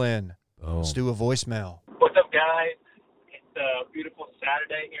 4hims.com/mailin. Let's do a voicemail. What's up, guys? It's a beautiful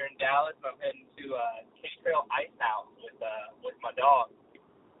Saturday here in Dallas. I'm heading to Kitty Trail Ice House with my dog,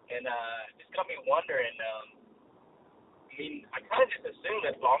 and just got me wondering. I kind of just assume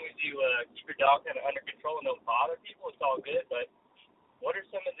as long as you keep your dog kind of under control and don't bother people, it's all good. But what are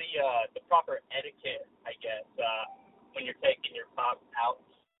some of the proper etiquette, I guess, when you're taking your pup out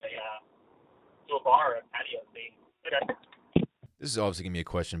to a bar or a patio scene? This is obviously going to be a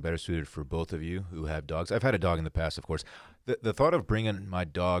question better suited for both of you who have dogs. I've had a dog in the past, of course. The thought of bringing my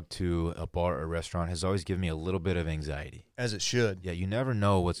dog to a bar or a restaurant has always given me a little bit of anxiety. As it should. Yeah, you never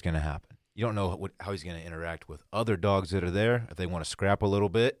know what's going to happen. You don't know how he's going to interact with other dogs that are there, if they want to scrap a little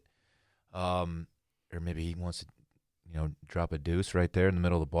bit. or maybe he wants to, drop a deuce right there in the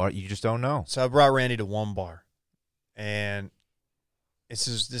middle of the bar. You just don't know. So I brought Randy to one bar, and this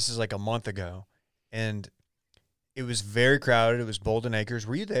is like a month ago, and it was very crowded. It was Bolden Acres.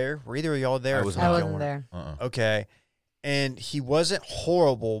 Were you there? Were either of y'all there? I was I wasn't there. Okay. And he wasn't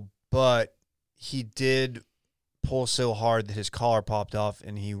horrible, but he did pull so hard that his collar popped off,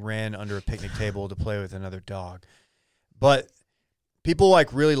 and he ran under a picnic table to play with another dog. But people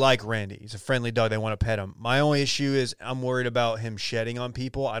really like Randy. He's a friendly dog. They want to pet him. My only issue is I'm worried about him shedding on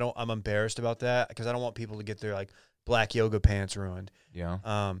people. I'm embarrassed about that because I don't want people to get their black yoga pants ruined. Yeah.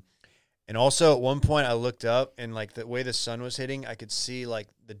 And also at one point I looked up and the way the sun was hitting, I could see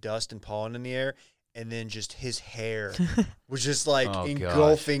the dust and pollen in the air, and then just his hair was just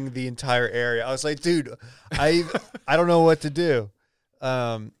engulfing the entire area. I was like, dude, I don't know what to do.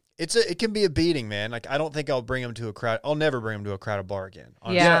 It can be a beating, man. I don't think I'll bring him to a crowd. I'll never bring him to a crowded bar again.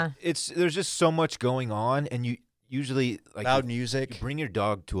 Honestly. Yeah. There's just so much going on, and you usually loud music. You bring your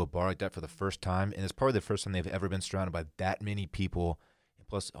dog to a bar like that for the first time, and it's probably the first time they've ever been surrounded by that many people, and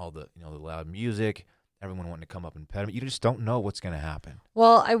plus all the the loud music, everyone wanting to come up and pet him. You just don't know what's going to happen.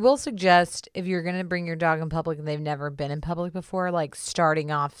 Well, I will suggest if you're going to bring your dog in public and they've never been in public before, starting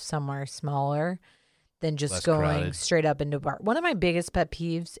off somewhere smaller than just Less going crowded. straight up into a bar. One of my biggest pet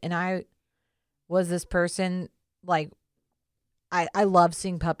peeves, and I was this person, I love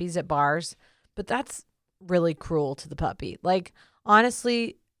seeing puppies at bars, but that's really cruel to the puppy.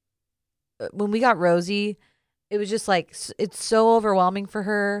 Honestly, when we got Rosie, it was just it's so overwhelming for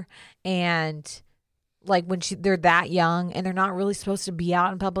her, and when they're that young and they're not really supposed to be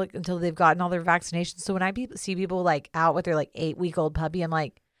out in public until they've gotten all their vaccinations. So when I see people out with their 8-week-old puppy, I'm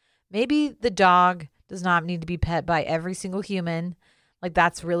like, maybe the dog does not need to be pet by every single human.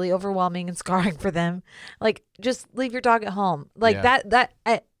 That's really overwhelming and scarring for them. Just leave your dog at home.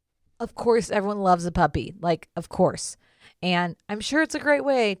 Of course, everyone loves a puppy. Of course. And I'm sure it's a great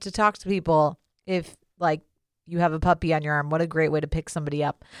way to talk to people if you have a puppy on your arm. What a great way to pick somebody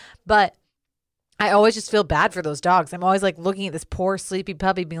up. But I always just feel bad for those dogs. I'm always looking at this poor sleepy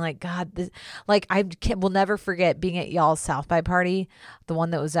puppy being God, this, will never forget being at y'all's South by party. The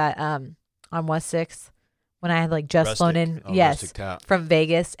one that was at, on West 6th when I had just flown in, from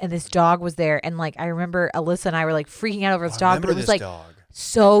Vegas, and this dog was there. And I remember Alyssa and I were freaking out over this dog, but it was dog.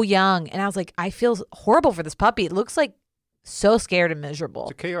 So young. And I was I feel horrible for this puppy. It looks so scared and miserable.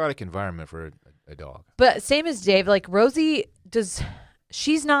 It's a chaotic environment for a dog. But same as Dave, Rosie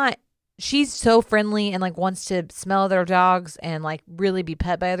she's so friendly and wants to smell other dogs and really be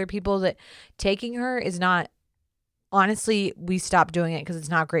pet by other people that taking her is not. Honestly, we stopped doing it because it's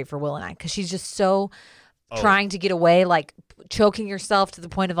not great for Will and I, because she's just so trying to get away, choking herself to the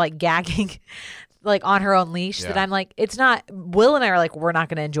point of gagging on her own leash, that I'm it's not. Will and I are we're not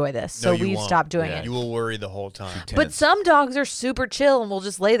going to enjoy this, so we've stopped doing it. You will worry the whole time. But some dogs are super chill and will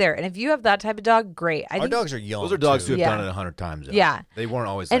just lay there, and if you have that type of dog, great. Our dogs are young. Those are dogs too. who have done it 100 times. Though. Yeah, they weren't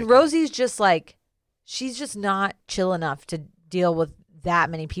always. And Rosie's just she's just not chill enough to deal with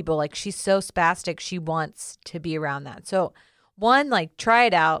that many people. She's so spastic, she wants to be around that. So one, try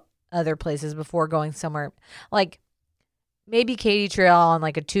it out other places before going somewhere. Maybe Katy Trail on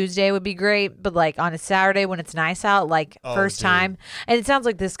a Tuesday would be great, but on a Saturday when it's nice out, first time. And it sounds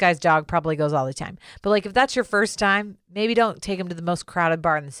like this guy's dog probably goes all the time. But if that's your first time, maybe don't take him to the most crowded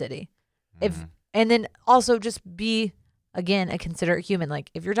bar in the city. And then also just be, again, a considerate human.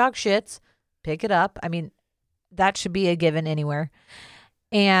 If your dog shits, pick it up. I mean, that should be a given anywhere.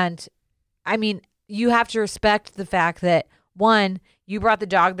 And I mean, you have to respect the fact that, one, you brought the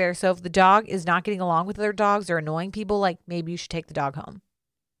dog there. So if the dog is not getting along with other dogs or annoying people, maybe you should take the dog home.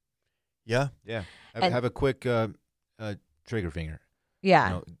 Yeah. Yeah. Have a quick trigger finger.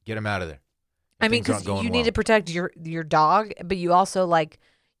 Yeah. Get him out of there. I mean, because you need to protect your dog, but you also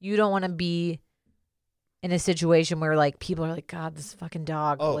you don't want to be in a situation where people are God, this fucking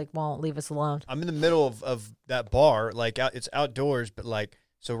dog won't leave us alone. I'm in the middle of that bar, it's outdoors, but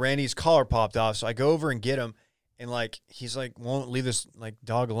so Randy's collar popped off, so I go over and get him, and he's won't leave this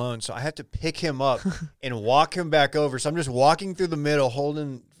dog alone, so I have to pick him up and walk him back over. So I'm just walking through the middle,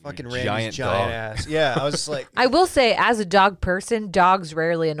 holding fucking Randy's giant ass. Yeah, I was just I will say, as a dog person, dogs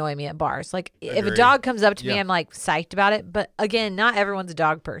rarely annoy me at bars. If a dog comes up to me, I'm psyched about it. But again, not everyone's a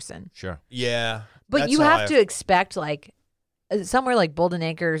dog person. Sure. Yeah. But you have to expect somewhere like Bolden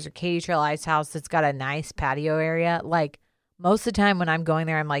Acres or Katy Trail Ice House that's got a nice patio area. Most of the time when I'm going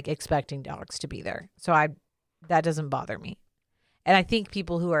there, I'm expecting dogs to be there. So that doesn't bother me. And I think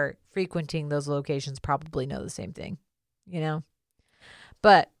people who are frequenting those locations probably know the same thing,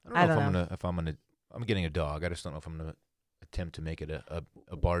 But I don't know. I'm getting a dog. I just don't know if I'm gonna attempt to make it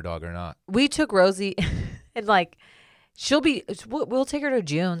a bar dog or not. We took Rosie, and like, we'll take her to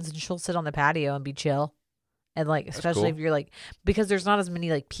June's, and she'll sit on the patio and be chill. And like, especially if you're like, because there's not as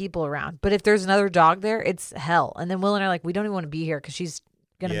many like people around. But if there's another dog there, it's hell. And then Will and I are like, we don't even want to be here because she's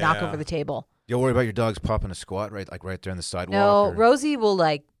gonna knock over the table. You'll worry about your dog's popping a squat right there on the sidewalk. No, Rosie will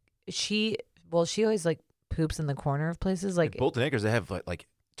like she always like poops in the corner of places. Like Bolton Acres, they have like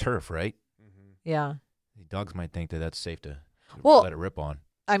turf, right? Mm-hmm. Yeah. Dogs might think that that's safe to let it rip on.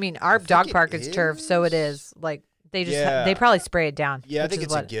 I mean, our dog park is turf, so it is. Like they just they probably spray it down. Yeah, I think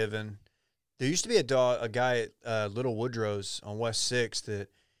it's a given. There used to be a guy at Little Woodrow's on West 6th that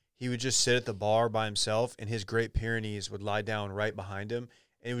he would just sit at the bar by himself, and his Great Pyrenees would lie down right behind him.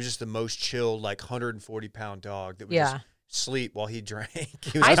 And it was just the most chill, like 140-pound dog that would just sleep while he drank.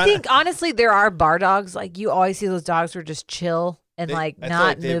 I think, honestly, there are bar dogs. Like, you always see those dogs who are just chill and,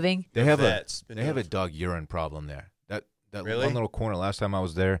 not moving. They have a dog urine problem there. That really? One little corner, last time I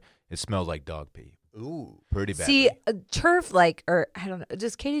was there, it smelled like dog pee. Ooh. Pretty bad. See, turf, like, or I don't know,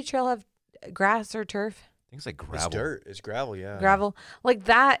 does Katy Trail have grass or turf? I think it's like gravel. It's dirt. It's gravel, yeah. Gravel. Like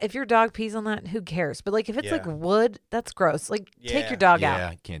that, if your dog pees on that, who cares? But like if it's like wood, that's gross. Like take your dog out.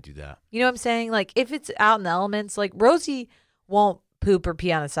 Yeah, can't do that. You know what I'm saying? Like if it's out in the elements, like Rosie won't poop or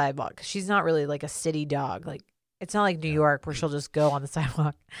pee on the sidewalk. She's not really like a city dog. Like it's not like New York where she'll just go on the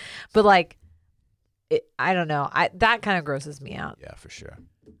sidewalk. But like, I don't know. That kind of grosses me out. Yeah, for sure.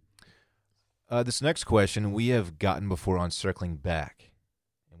 This next question we have gotten before on Circling Back.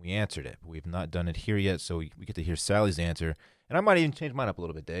 We answered it, but we've not done it here yet, so we get to hear Sally's answer. And I might even change mine up a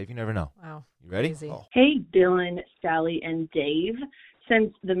little bit, Dave. You never know. Wow. You ready? Oh. Hey, Dylan, Sally, and Dave.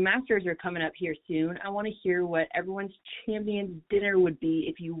 Since the Masters are coming up here soon, I want to hear what everyone's champion's dinner would be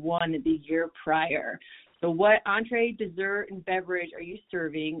if you won the year prior. So what entree, dessert, and beverage are you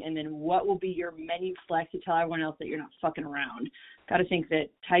serving? And then what will be your menu flex to tell everyone else that you're not fucking around? Got to think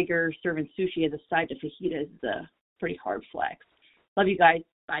that Tiger serving sushi as a side to fajitas is a pretty hard flex. Love you guys.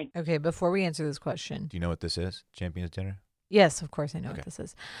 Bye. Okay, before we answer this question. Do you know what this is? Champion's dinner? Yes, of course I know what this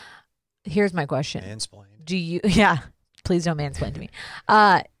is. Here's my question. Mansplain. Please don't mansplain to me.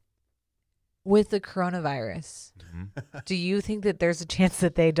 With the coronavirus, do you think that there's a chance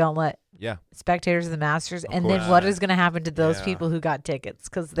that they don't let spectators of the Masters? And then what is going to happen to those people who got tickets?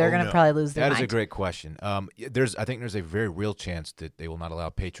 Because they're going to probably lose their mind. That is a great question. I think there's a very real chance that they will not allow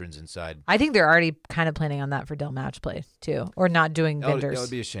patrons inside. I think they're already kind of planning on that for Dell Match Play too, or not doing vendors. That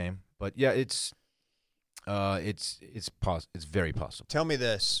would be a shame. But yeah, it's very possible. Tell me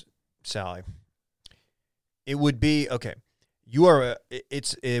this, Sally. It would be okay. You are.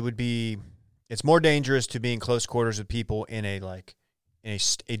 It's more dangerous to be in close quarters with people in a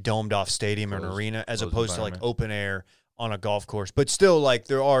domed off stadium or an arena as opposed to like open air on a golf course. But still, like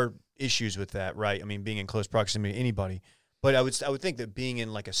there are issues with that, right? I mean, being in close proximity to anybody. But I would think that being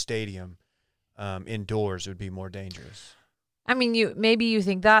in like a stadium indoors would be more dangerous. I mean, you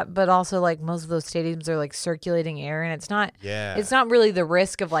think that, but also like most of those stadiums are like circulating air, and it's not really the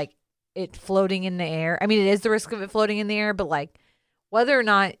risk of like it floating in the air. I mean, it is the risk of it floating in the air, but like whether or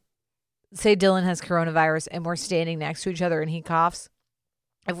not, say Dillon has coronavirus and we're standing next to each other and he coughs,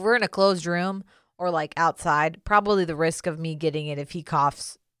 if we're in a closed room or like outside, probably the risk of me getting it if he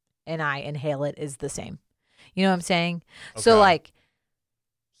coughs and I inhale it is the same. You know what I'm saying? Okay. So like,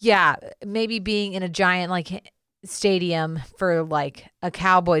 yeah, maybe being in a giant like stadium for like a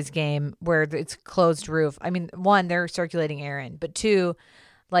Cowboys game where it's closed roof. I mean, one, they're circulating air in, but two,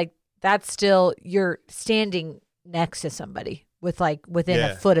 like that's still, you're standing next to somebody with like within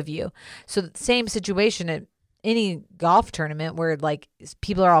a foot of you. So the same situation at any golf tournament where like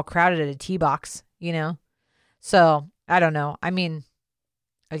people are all crowded at a tee box, you know? So I don't know. I mean,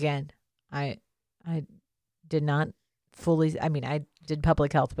 again, I did not fully, I mean, I did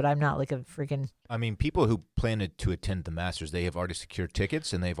public health, but I'm not like a freaking. I mean, people who plan to attend the Masters, they have already secured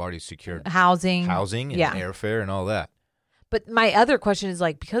tickets and they've already secured housing and airfare and all that. But my other question is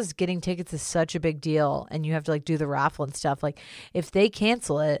like, because getting tickets is such a big deal and you have to like do the raffle and stuff, like if they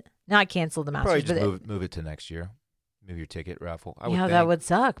cancel it, not cancel the Masters, probably just move it to next year. Move your ticket raffle. That would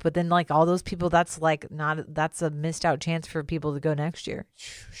suck. But then like all those people, that's a missed out chance for people to go next year.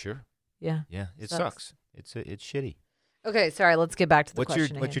 Sure. Yeah. Yeah. It sucks. It's shitty. Okay. Sorry. Let's get back to the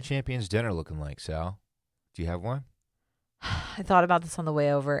question. What's your champion's dinner looking like, Sal? Do you have one? I thought about this on the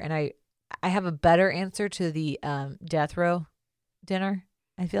way over and I have a better answer to the death row dinner,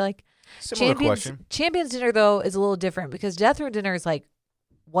 I feel like. Similar question. Champions dinner, though, is a little different because death row dinner is like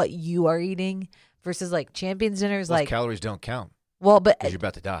what you are eating versus like champions dinner is like. Calories don't count. Well, but. Because you're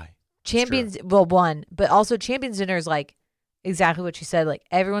about to die. Champions, but also champions dinner is like exactly what you said. Like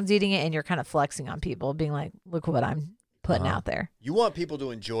everyone's eating it and you're kind of flexing on people, being like, look what I'm putting out there. You want people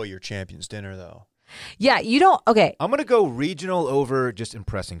to enjoy your Champions Dinner, though. Yeah, you don't. Okay. I'm gonna go regional over just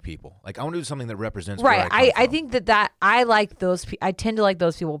impressing people. Like I want to do something that represents. Right. Where I I think that I like those. I tend to like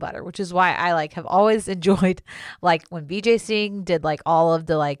those people better, which is why I have always enjoyed like when BJ Singh did like all of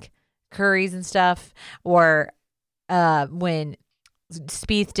the like curries and stuff, or when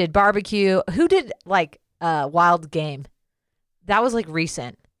Spieth did barbecue. Who did like wild game? That was like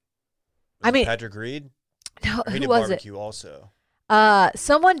recent. I mean, Patrick Reed. No, He who did was barbecue also. it?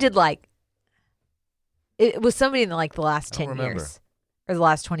 Someone did like. It was somebody in like the last 10 remember. years or the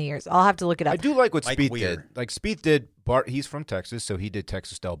last 20 years. I'll have to look it up. I do like what Mike Spieth Weir. did. Like Spieth did. He's from Texas, so he did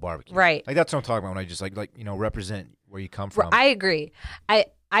Texas style barbecue. Right. Like that's what I'm talking about when I just like represent where you come from. I agree.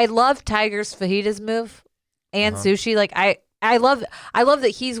 I love Tiger's fajitas move and sushi. Like I love that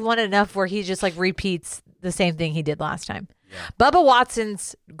he's won enough where he just like repeats the same thing he did last time. Yeah. Bubba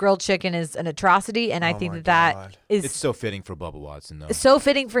Watson's grilled chicken is an atrocity, and I think that is It's so fitting for Bubba Watson, though. so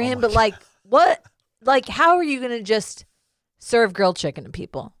fitting for him. But like, what? Like, how are you gonna just serve grilled chicken to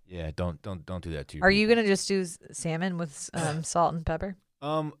people? Yeah, don't do that to your Are you people. gonna just do salmon with salt and pepper?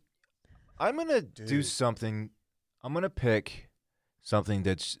 I'm gonna do something. I'm gonna pick something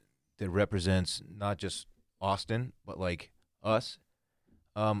that represents not just Austin, but like us.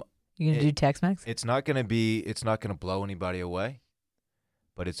 You gonna do Tex-Mex? It's not gonna blow anybody away,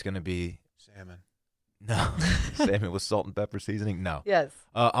 but it's gonna be Salmon. no salmon with salt and pepper seasoning. No. Yes.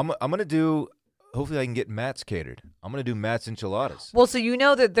 I'm gonna do. Hopefully, I can get Matt's catered. I'm gonna do Matt's enchiladas. Well, so you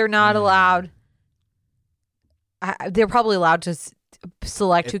know that they're not allowed. They're probably allowed to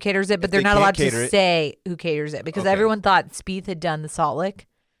select who caters it, but if they're they not can't allowed to cater it- say who caters it because Okay. everyone thought Spieth had done the Salt Lick,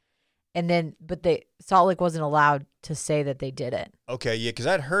 but Salt Lick wasn't allowed to say that they did it. Okay, yeah, because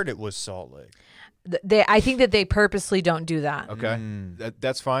I'd heard it was Salt Lake. I think that they purposely don't do that. Okay, Mm.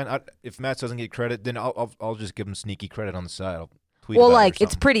 that's fine. If Matt doesn't get credit, then I'll just give him sneaky credit on the side. I'll tweet Well, about it or like it's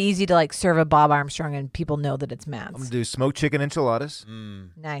something. pretty easy to like serve a Bob Armstrong and people know that it's I'm Matt's. gonna do smoked chicken enchiladas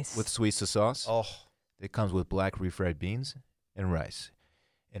Nice. with Suiza sauce. Oh, It comes with black refried beans and rice.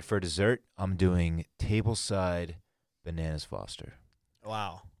 And for dessert, I'm doing tableside bananas Foster.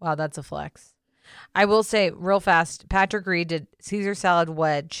 wow. Wow, that's a flex. I will say real fast, Patrick Reed did Caesar salad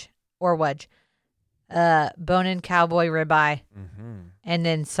wedge, bone-in cowboy ribeye, Mm-hmm. and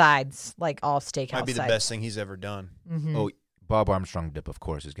then sides, like all steakhouse Might be the sides. best thing he's ever done. Mhm. Oh, Bob Armstrong dip, of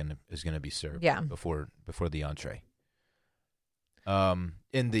course, is gonna be served. Yeah. Before the entree.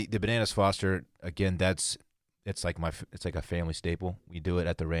 In the bananas Foster again, it's like a family staple. We do it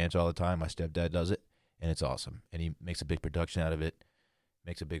at the ranch all the time. My stepdad does it, and it's awesome. And he makes a big production out of it.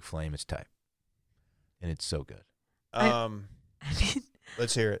 Makes a big flame. It's tight, and it's so good. I mean,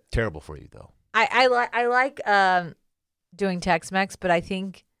 Let's hear it. Terrible for you though. I like doing Tex-Mex, but I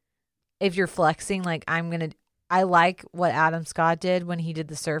think if you're flexing, like I like what Adam Scott did when he did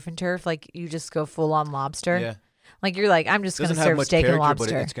the surf and turf. Like you just go full on lobster. Yeah, Like you're like, I'm just going to doesn't have serve much steak and character,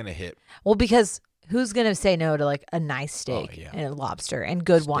 lobster. but it's gonna hit. Well, because who's going to say no to like a nice steak yeah. and a lobster and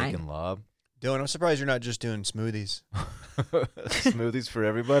good Steak wine? and lob. Dylan, I'm surprised you're not just doing smoothies. Smoothies for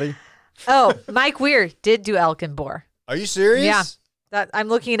everybody. Oh, Mike Weir did do elk and boar. Are you serious? Yeah. I'm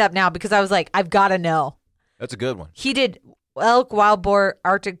looking it up now because I was like, I've got to know. That's a good one. He did elk, wild boar,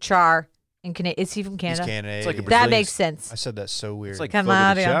 Arctic char, and Is he from He's Canada? Canadian. It's like a That Brazilian- makes sense. I said that's so weird. It's like Come fogo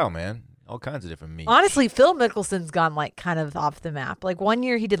on, de yeah. chao, man. All kinds of different meat. Honestly, Phil Mickelson's gone like kind of off the map. Like one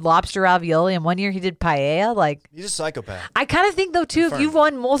year he did lobster ravioli and one year he did paella. Like He's a psychopath. I kind of think though too, if Confirmed. you've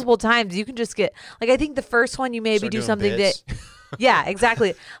won multiple times, you can just get like I think the first one you maybe Start do doing something bits. that yeah,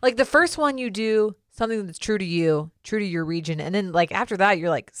 exactly. Like the first one you do something that's true to you, true to your region, and then like after that you're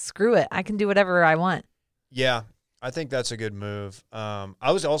like, screw it, I can do whatever I want. Yeah, I think that's a good move.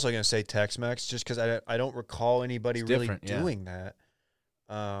 I was also going to say Tex-Mex just because I don't recall anybody It's really different, yeah. doing that.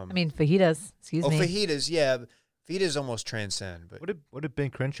 I mean fajitas, excuse me. fajitas, yeah. Fajitas almost transcend, but What did Ben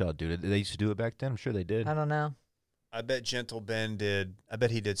Crenshaw do? Did they used to do it back then? I'm sure they did. I don't know. I bet Gentle Ben did. I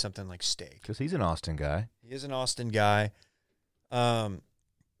bet he did something like steak. Because he's an Austin guy. He is an Austin guy. I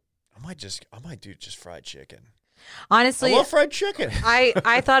might do just fried chicken. Honestly, I love fried chicken.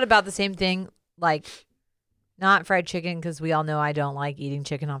 I thought about the same thing, like not fried chicken because we all know I don't like eating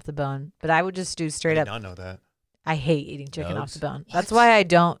chicken off the bone, but I would just do straight I up. did not know that. I hate eating chicken off Nugs? the bone. That's why I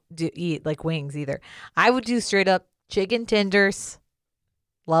don't eat like wings either. I would do straight up chicken tenders.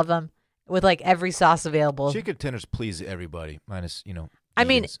 Love them with like every sauce available. Chicken tenders please everybody, minus, I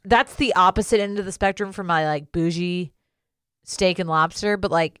mean, vegans. that's the opposite end of the spectrum for my like bougie steak and lobster.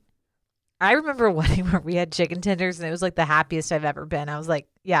 But like, I remember a wedding where we had chicken tenders and it was like the happiest I've ever been. I was like,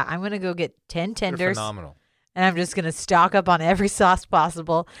 yeah, I'm going to go get 10 They're tenders. phenomenal. and I'm just gonna stock up on every sauce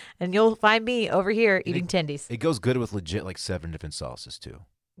possible, and you'll find me over here eating tendies. It goes good with legit like 7 different sauces too.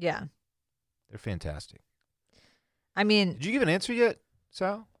 Yeah, They're fantastic. I mean, Did you give an answer yet,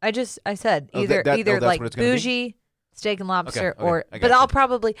 Sal? I said Oh, either that's like what it's gonna be? bougie steak and lobster, Okay, or I got but I'll you.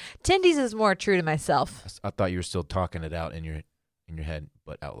 probably tendies is more true to myself. I thought you were still talking it out in your head,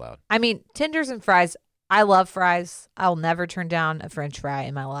 but out loud. I mean, tenders and fries. I love fries. I'll never turn down a French fry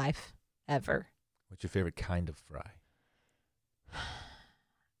in my life, ever. What's your favorite kind of fry?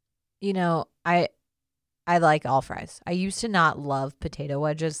 You know, I like all fries. I used to not love potato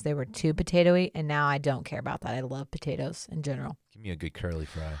wedges. They were too potatoey, and now I don't care about that. I love potatoes in general. Give me a good curly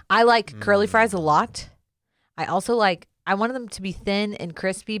fry. I like curly fries a lot. I also I wanted them to be thin and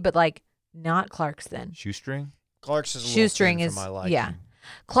crispy, but like not Clark's thin. Shoestring? Clark's is a Shoestring little is thin for my liking. yeah.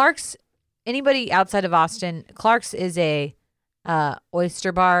 Clark's, anybody outside of Austin, Clark's is a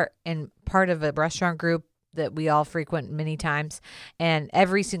oyster bar and part of a restaurant group that we all frequent many times, and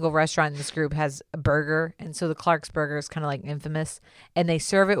every single restaurant in this group has a burger, and so the Clark's burger is kind of like infamous, and they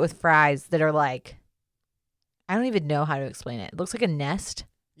serve it with fries that are like, I don't even know how to explain it. It looks like a nest,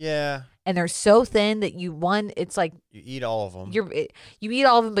 Yeah. and they're so thin that it's like You eat all of them. you eat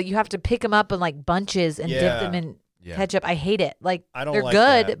all of them, but you have to pick them up in like bunches and dip them in Yeah. ketchup. I hate it. Like, I don't they're like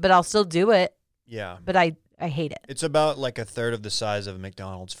good, that. but I'll still do it. Yeah. But I hate it. It's about like a third of the size of a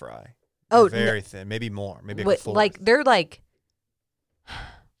McDonald's fry. Oh, They're very thin. Maybe more. Maybe What, a fourth. like they're like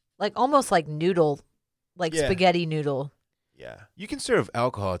almost like noodle, like Yeah. spaghetti noodle. Yeah. You can serve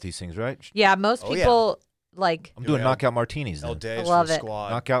alcohol at these things, right? Yeah, most Oh, yeah. people like. I'm doing Yeah. knockout martinis All then. day I for love the it. squad.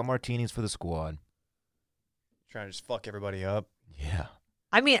 Knockout martinis for the squad. Trying to just fuck everybody up. Yeah.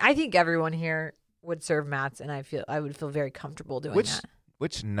 I mean, I think everyone here would serve mats, and I would feel very comfortable doing that.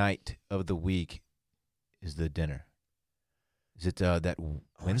 Which night of the week is the dinner? Is it that I wanna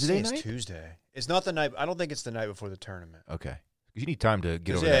Wednesday say night? It's Tuesday. It's not the night. I don't think it's the night before the tournament. Okay. 'Cause you need time to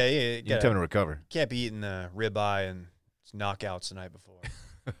get 'Cause, over yeah, that. yeah, You need time to recover. Can't be eating ribeye and knockouts the night before.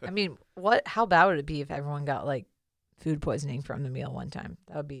 I mean, how bad would it be if everyone got like food poisoning from the meal one time?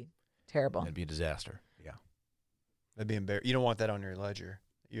 That would be terrible. That'd be a disaster. Yeah. That'd be embarrassing. You don't want that on your ledger.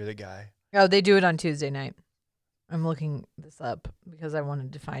 You're the guy. Oh, they do it on Tuesday night. I'm looking this up because I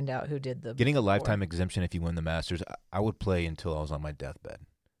wanted to find out who did the. Getting a before. lifetime exemption if you win the Masters, I would play until I was on my deathbed.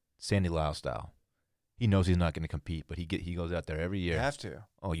 Sandy Lyle style. He knows he's not going to compete, but he goes out there every year. You have to.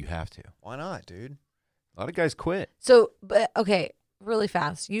 Oh, you have to. Why not, dude? A lot of guys quit. So, but okay, really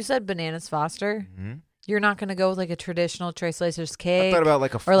fast. You said bananas Foster. Mm-hmm. You're not going to go with like a traditional Trace Lacers I cake, thought about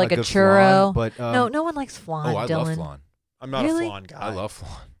like or like a good churro. flan, but no one likes flan. oh, I Dillon. love flan. I'm not Really? a flan guy. I love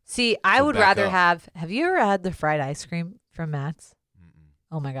flan. See, I So would back rather up. have you ever had the fried ice cream from Matt's? Mm-mm.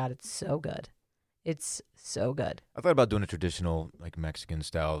 Oh my God, it's so good. It's so good. I thought about doing a traditional like Mexican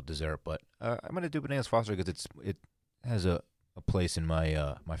style dessert, but I'm gonna do bananas Foster because it has a place in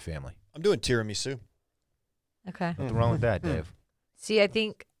my my family. I'm doing tiramisu. Okay. Nothing wrong with that, Mhm. Dave. See, I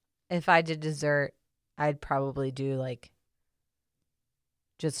think if I did dessert, I'd probably do like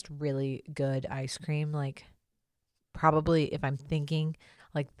just really good ice cream. Like probably if I'm thinking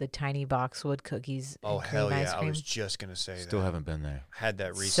like the tiny boxwood cookies and Oh, cream hell ice yeah. I cream. was just going to say Still that. haven't been there. Had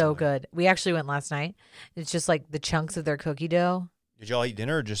that recently. So good. We actually went last night. It's just like the chunks of their cookie dough. Did y'all eat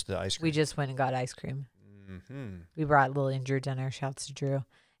dinner or just the ice cream? We just went and got ice cream. Mm-hmm. We brought Lily and Drew dinner. Shouts to Drew.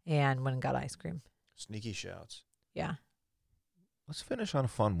 And went and got ice cream. Sneaky shouts. Yeah. Let's finish on a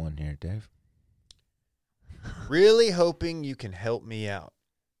fun one here, Dave. Really hoping you can help me out.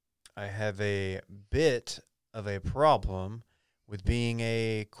 I have a bit of a problem with being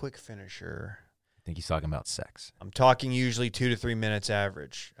a quick finisher. I think he's talking about sex. I'm talking usually 2 to 3 minutes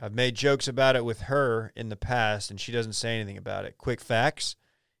average. I've made jokes about it with her in the past, and she doesn't say anything about it. Quick facts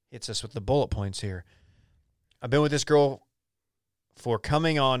hits us with the bullet points here. I've been with this girl for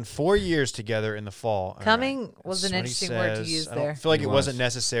coming on 4 years together in the fall. All Coming right. was That's an what he interesting word to says. use I don't there. feel like It it was. wasn't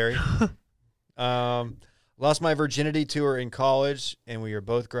necessary. Lost my virginity to her in college, and we are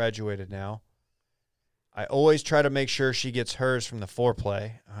both graduated now. I always try to make sure she gets hers from the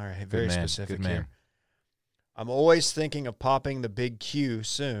foreplay. All right, very man. specific Good man. here. I'm always thinking of popping the big Q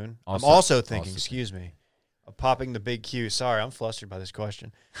soon. Also- I'm also thinking, also- excuse me, of popping the big Q. Sorry, I'm flustered by this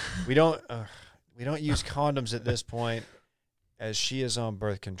question. We don't use condoms at this point, as she is on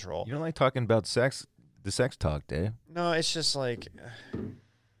birth control. You don't like talking about sex, the sex talk, Dave. No, it's just like,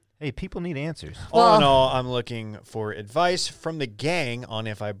 Hey, people need answers. all in Well- all, I'm looking for advice from the gang on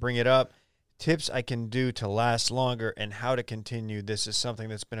if I bring it up, tips I can do to last longer, and how to continue. This is something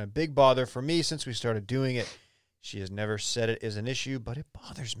that's been a big bother for me since we started doing it. She has never said it is an issue, but it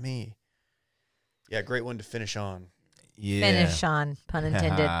bothers me. Yeah, great one to finish on. Yeah. Finish on, pun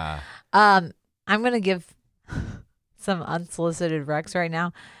intended. I'm gonna give some unsolicited recs right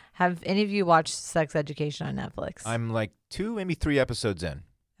now. Have any of you watched Sex Education on Netflix? I'm like 2, maybe 3 episodes in.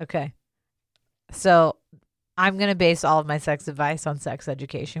 Okay. So I'm going to base all of my sex advice on Sex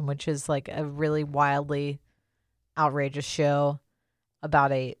Education, which is like a really wildly outrageous show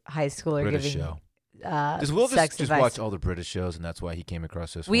about a high schooler British giving show. Does Will sex just advice. watch all the British shows, and that's why he came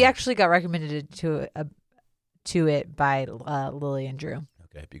across this We one? actually got recommended to it by Lily and Drew.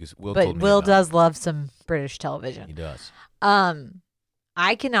 Okay, because Will But told me Will about does love some British television. He does.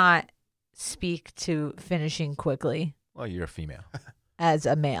 I cannot speak to finishing quickly Well, you're a female. as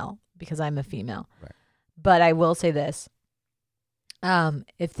a male because I'm a female. Right. But I will say this.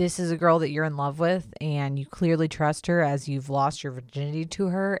 If this is a girl that you're in love with and you clearly trust her as you've lost your virginity to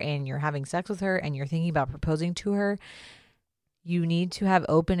her and you're having sex with her and you're thinking about proposing to her, you need to have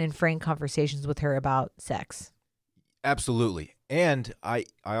open and frank conversations with her about sex. Absolutely. And I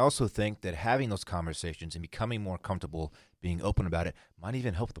also think that having those conversations and becoming more comfortable being open about it might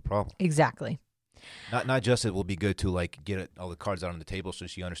even help the problem. Exactly. Not just it will be good to like get all the cards out on the table so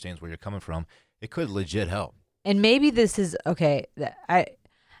she understands where you're coming from. It could legit help. And maybe this is okay.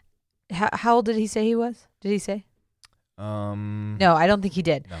 How old did he say he was? Did he say? No, I don't think he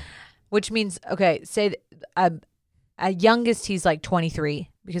did. No. Which means, okay, say youngest he's like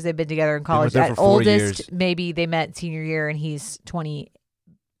 23 because they've been together in college. there At for 4 oldest, years. maybe they met senior year and he's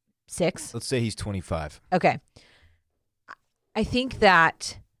 26. Let's say he's 25. Okay. I think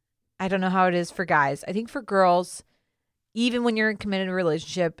that, I don't know how it is for guys. I think for girls, even when you're in a committed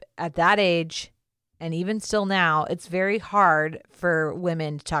relationship at that age, and even still now, it's very hard for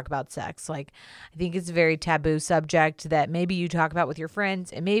women to talk about sex. Like, I think it's a very taboo subject that maybe you talk about with your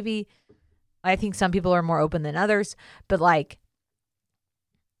friends, and maybe I think some people are more open than others. But like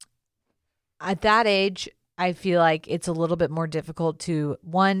at that age, I feel like it's a little bit more difficult to,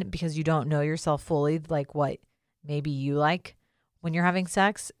 one, because you don't know yourself fully, like what maybe you like when you're having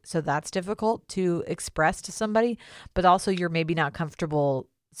sex. So that's difficult to express to somebody, but also you're maybe not comfortable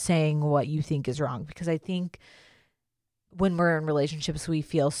saying what you think is wrong, because I think when we're in relationships, we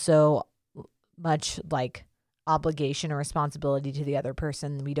feel so much like obligation or responsibility to the other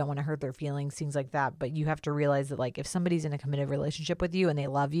person. We don't want to hurt their feelings, things like that. But you have to realize that like if somebody's in a committed relationship with you and they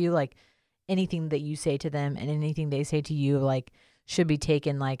love you, like anything that you say to them and anything they say to you like should be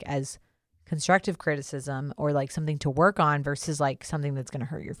taken like as constructive criticism or like something to work on versus like something that's going to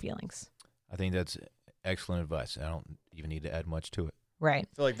hurt your feelings. I think that's excellent advice. I don't even need to add much to it. Right.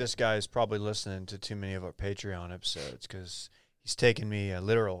 I feel like this guy is probably listening to too many of our Patreon episodes because he's taking me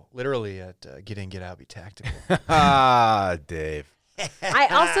literally at get out, be tactical. Dave. I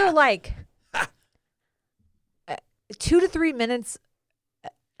also like 2 to 3 minutes,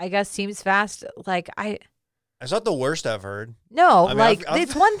 I guess, seems fast. Like That's not the worst I've heard. no, I mean, like I've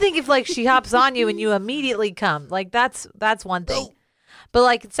it's one thing if like she hops on you and you immediately come. Like that's one thing. But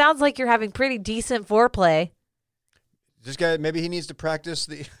like it sounds like you're having pretty decent foreplay. This guy, maybe he needs to practice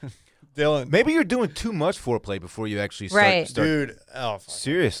the Dillon. Maybe you're doing too much foreplay before you actually start. Right. Dude, oh, fuck.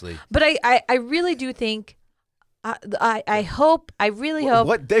 Seriously. But I really do think I really hope.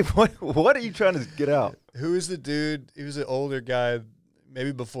 What, Dave? What are you trying to get out? Who is the dude? He was an older guy,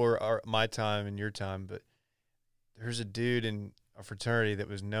 maybe before my time and your time, but there's a dude in a fraternity that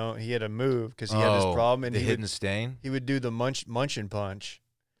was known. He had a move because he had this problem, and the hidden stain. He would do the munch and punch.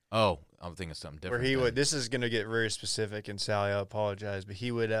 Oh, I'm thinking something different. Where he then. would. This is going to get very specific, and Sally, I apologize, but he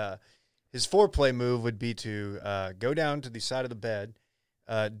would. His foreplay move would be to go down to the side of the bed,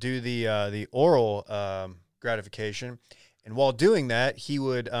 do the oral gratification, and while doing that, he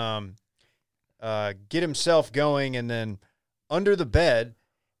would get himself going, and then under the bed,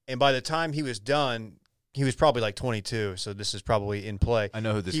 and by the time he was done, he was probably like 22, so this is probably in play. I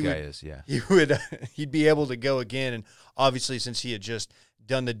know who this guy is. Yeah, he'd be able to go again, and obviously, since he had just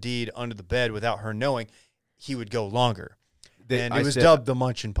done the deed under the bed without her knowing, he would go longer. And it was dubbed the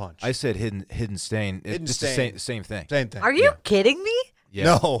munch and punch. I said hidden stain. Hidden It's stain. the same thing. Same thing. Are you kidding me? Yeah.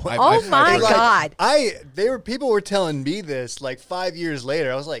 No. Oh my God. People were telling me this like 5 years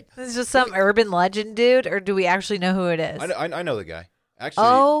later. I was like, This is just some urban legend, dude, or do we actually know who it is? I know the guy. Actually,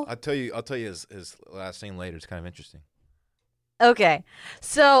 Oh. I'll tell you his last name later. It's kind of interesting. Okay.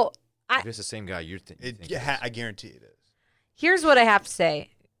 So If it's the same guy, you're thinking. I guarantee it is. here's what I have to say.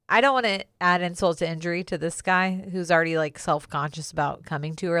 I don't want to add insult to injury to this guy who's already like self-conscious about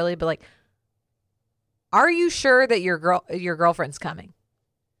coming too early, but like, are you sure that your girlfriend's coming?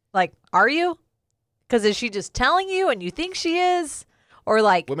 Like, are you? Because is she just telling you and you think she is? Or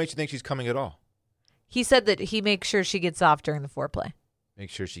like, What makes you think she's coming at all? he said that he makes sure she gets off during the foreplay. Make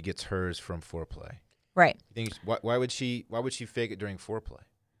sure she gets hers from foreplay. Right. You think why would she fake it during foreplay?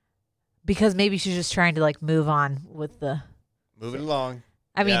 because maybe she's just trying to like move on with the. Move it along.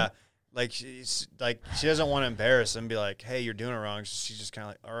 I mean, yeah. Like she's like she doesn't want to embarrass him and be like, "Hey, you're doing it wrong." She's just kind of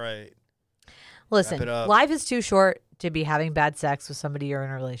like, "All right." Listen, it up. life is too short to be having bad sex with somebody you're in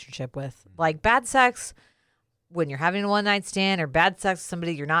a relationship with. Like bad sex when you're having a one-night stand, or bad sex with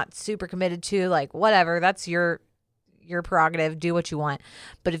somebody you're not super committed to, like whatever, that's your prerogative. Do what you want.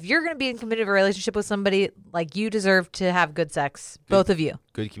 But if you're going to be in committed a relationship with somebody, like you deserve to have good sex, both of you.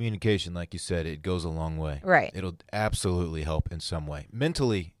 Good communication, like you said, it goes a long way. Right. It'll absolutely help in some way.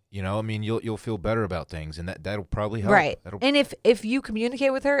 Mentally, you know, I mean, you'll feel better about things, and that'll probably help. Right. And if you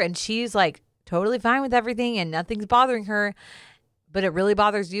communicate with her and she's like totally fine with everything and nothing's bothering her, but it really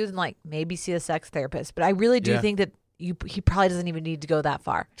bothers you, then like maybe see a sex therapist. But I really do think that he probably doesn't even need to go that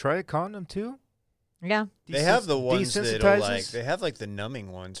far. Try a condom too. Yeah. They have the ones that are like desensitizes? they have like the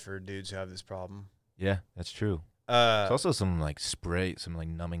numbing ones for dudes who have this problem. Yeah, that's true. There's also some like spray, some like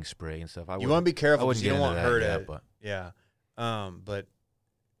numbing spray and stuff. You want to be careful because you don't want her to. But Yeah. But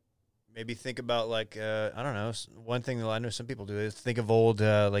maybe think about like I don't know. One thing that I know some people do is think of old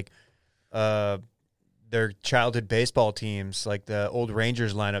their childhood baseball teams, like the old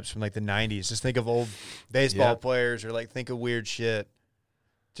Rangers lineups from like the 90s. Just think of old baseball players, or like think of weird shit.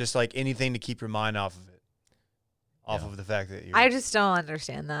 Just like anything to keep your mind off of it, of the fact that you're. I just don't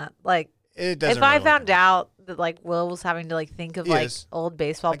understand that. Like, it doesn't if I really found out that like Will was having to like think of He like is. old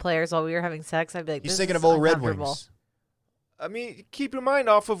baseball players while we were having sex, I'd be like, He's this thinking is of old Red uncomfortable. Wings. I mean, keep your mind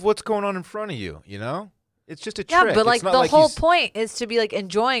off of what's going on in front of you. You know, it's just a Yeah, trick. but like It's not the whole he's- point is to be like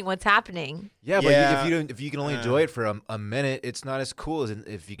enjoying what's happening. Yeah, but Yeah. if you can only enjoy it for a minute, it's not as cool as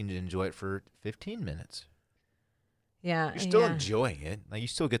if you can enjoy it for 15 minutes. Yeah, You're still yeah. enjoying it. Like you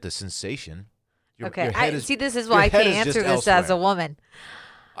still get the sensation. Okay, your I head is- see. This is your why I head can't is just answer this as a elsewhere. woman.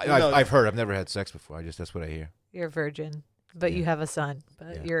 I've heard. I've never had sex before. That's what I hear. You're a virgin, but you have a son.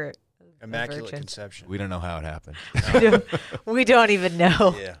 But Yeah. you're a Immaculate virgin. conception. We don't know how it happened. We don't even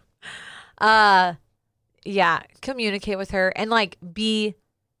know. Yeah. Yeah, communicate with her and like be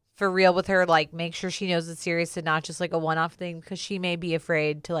for real with her. Like make sure she knows it's serious and not just like a one-off thing, because she may be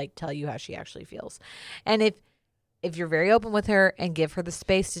afraid to like tell you how she actually feels. And if you're very open with her and give her the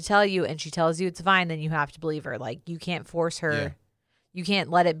space to tell you, and she tells you it's fine, then you have to believe her. Like you can't force her. Yeah. You can't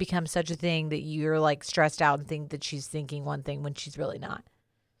let it become such a thing that you're like stressed out and think that she's thinking one thing when she's really not.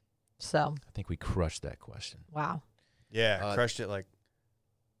 So, I think we crushed that question. wow. Yeah, crushed it like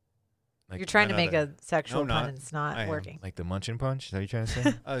You're trying to make a another- sexual No, I'm not. pun and it's not I am. working. Like the munch and punch? Is that what you're trying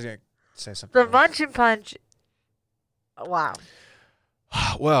to say? I was gonna say something. The else. munch and punch. Wow.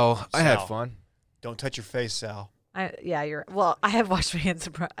 Well, I had Sal. fun. Don't touch your face, Sal. You're well. I have washed my hands.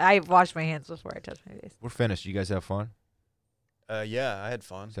 I've washed my hands before I touch my face. We're finished. You guys have fun? Yeah, I had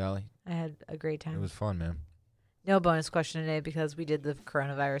fun. Sally? I had a great time. It was fun, man. No bonus question today because we did the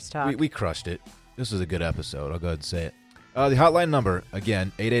coronavirus talk. We crushed it. This was a good episode. I'll go ahead and say it. The hotline number,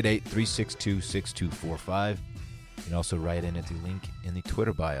 again, 888-362-6245. You can also write in at the link in the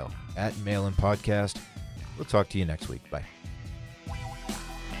Twitter bio, @MailinPodcast. We'll talk to you next week. Bye.